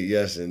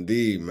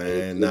 indeed,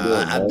 man.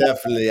 Nah, I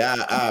definitely,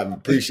 I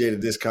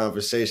appreciated this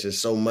conversation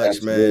so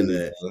much,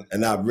 man,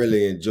 and I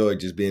really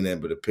enjoyed just being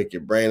able to pick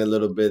your brain a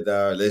little bit,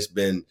 dog. It's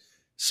been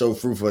so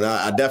fruitful, and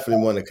I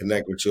definitely want to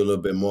connect with you a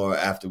little bit more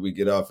after we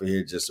get off of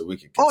here, just so we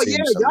can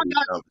continue some of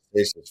these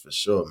conversations for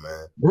sure,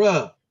 man.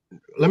 Bruh,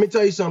 let me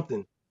tell you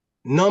something.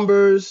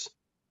 Numbers,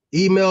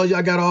 email,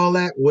 y'all got all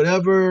that.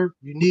 Whatever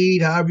you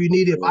need, however you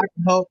need it. If I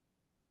can help,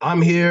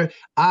 I'm here.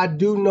 I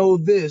do know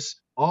this.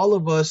 All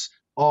of us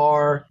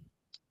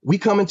we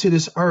come into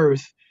this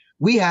earth,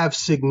 we have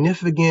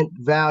significant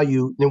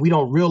value and we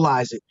don't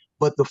realize it.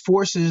 But the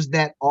forces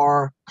that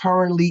are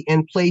currently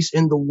in place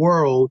in the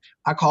world,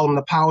 I call them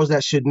the powers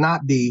that should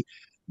not be,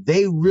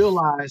 they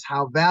realize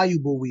how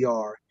valuable we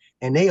are.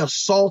 And they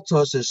assault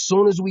us as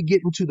soon as we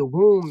get into the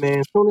womb, man.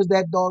 As soon as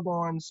that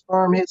doggone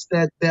sperm hits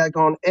that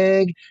doggone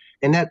egg,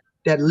 and that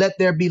let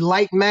there be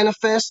light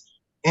manifest,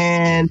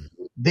 and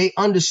they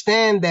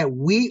understand that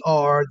we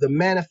are the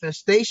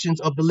manifestations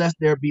of the let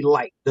there be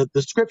light.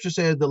 The scripture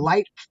says the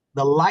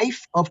life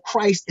of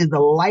Christ is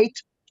the light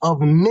of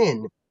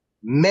men.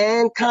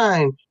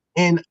 Mankind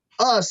in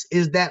us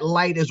is that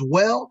light as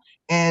well.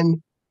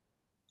 And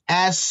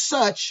as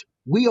such,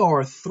 we are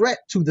a threat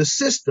to the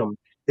system,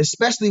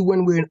 especially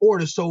when we're in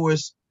order. So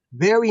it's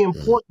very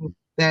important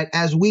that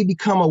as we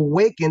become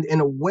awakened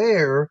and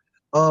aware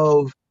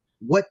of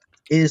what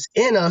is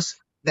in us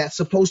that's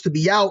supposed to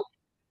be out,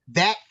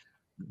 that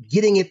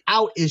getting it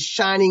out is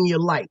shining your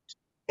light.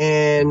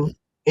 And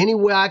any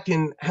way I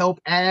can help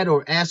add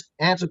or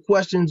answer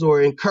questions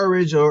or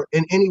encourage or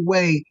in any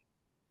way,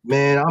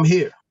 man, I'm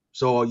here.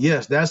 So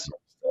yes, that's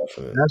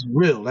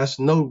real. That's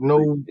no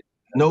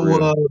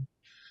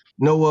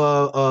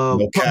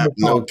cap.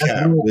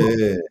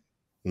 Yeah.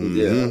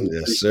 Mm-hmm.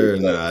 Yes, sir.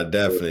 No, I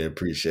definitely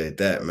appreciate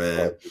that,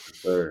 man.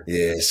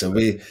 Yeah, so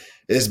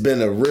it's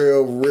been a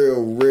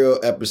real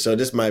episode.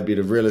 This might be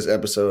the realest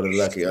episode of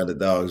Lucky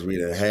Underdogs we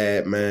done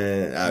had,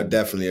 man. I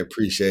definitely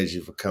appreciate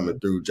you for coming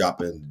through,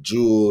 dropping the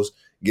jewels,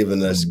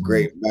 giving us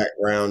great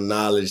background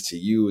knowledge to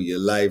you, your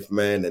life,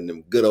 man, and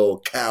them good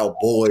old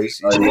cowboys.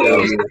 You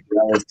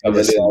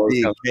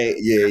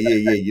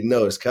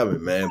know it's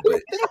coming, man.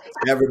 But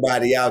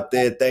everybody out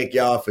there, thank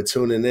y'all for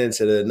tuning in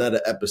to another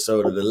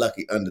episode of the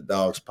Lucky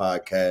Underdogs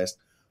podcast,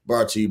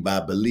 brought to you by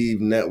Believe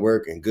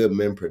Network and Good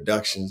Men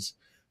Productions.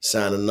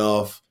 Signing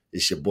off,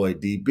 it's your boy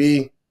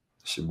DB.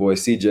 It's your boy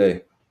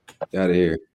CJ. Out of here.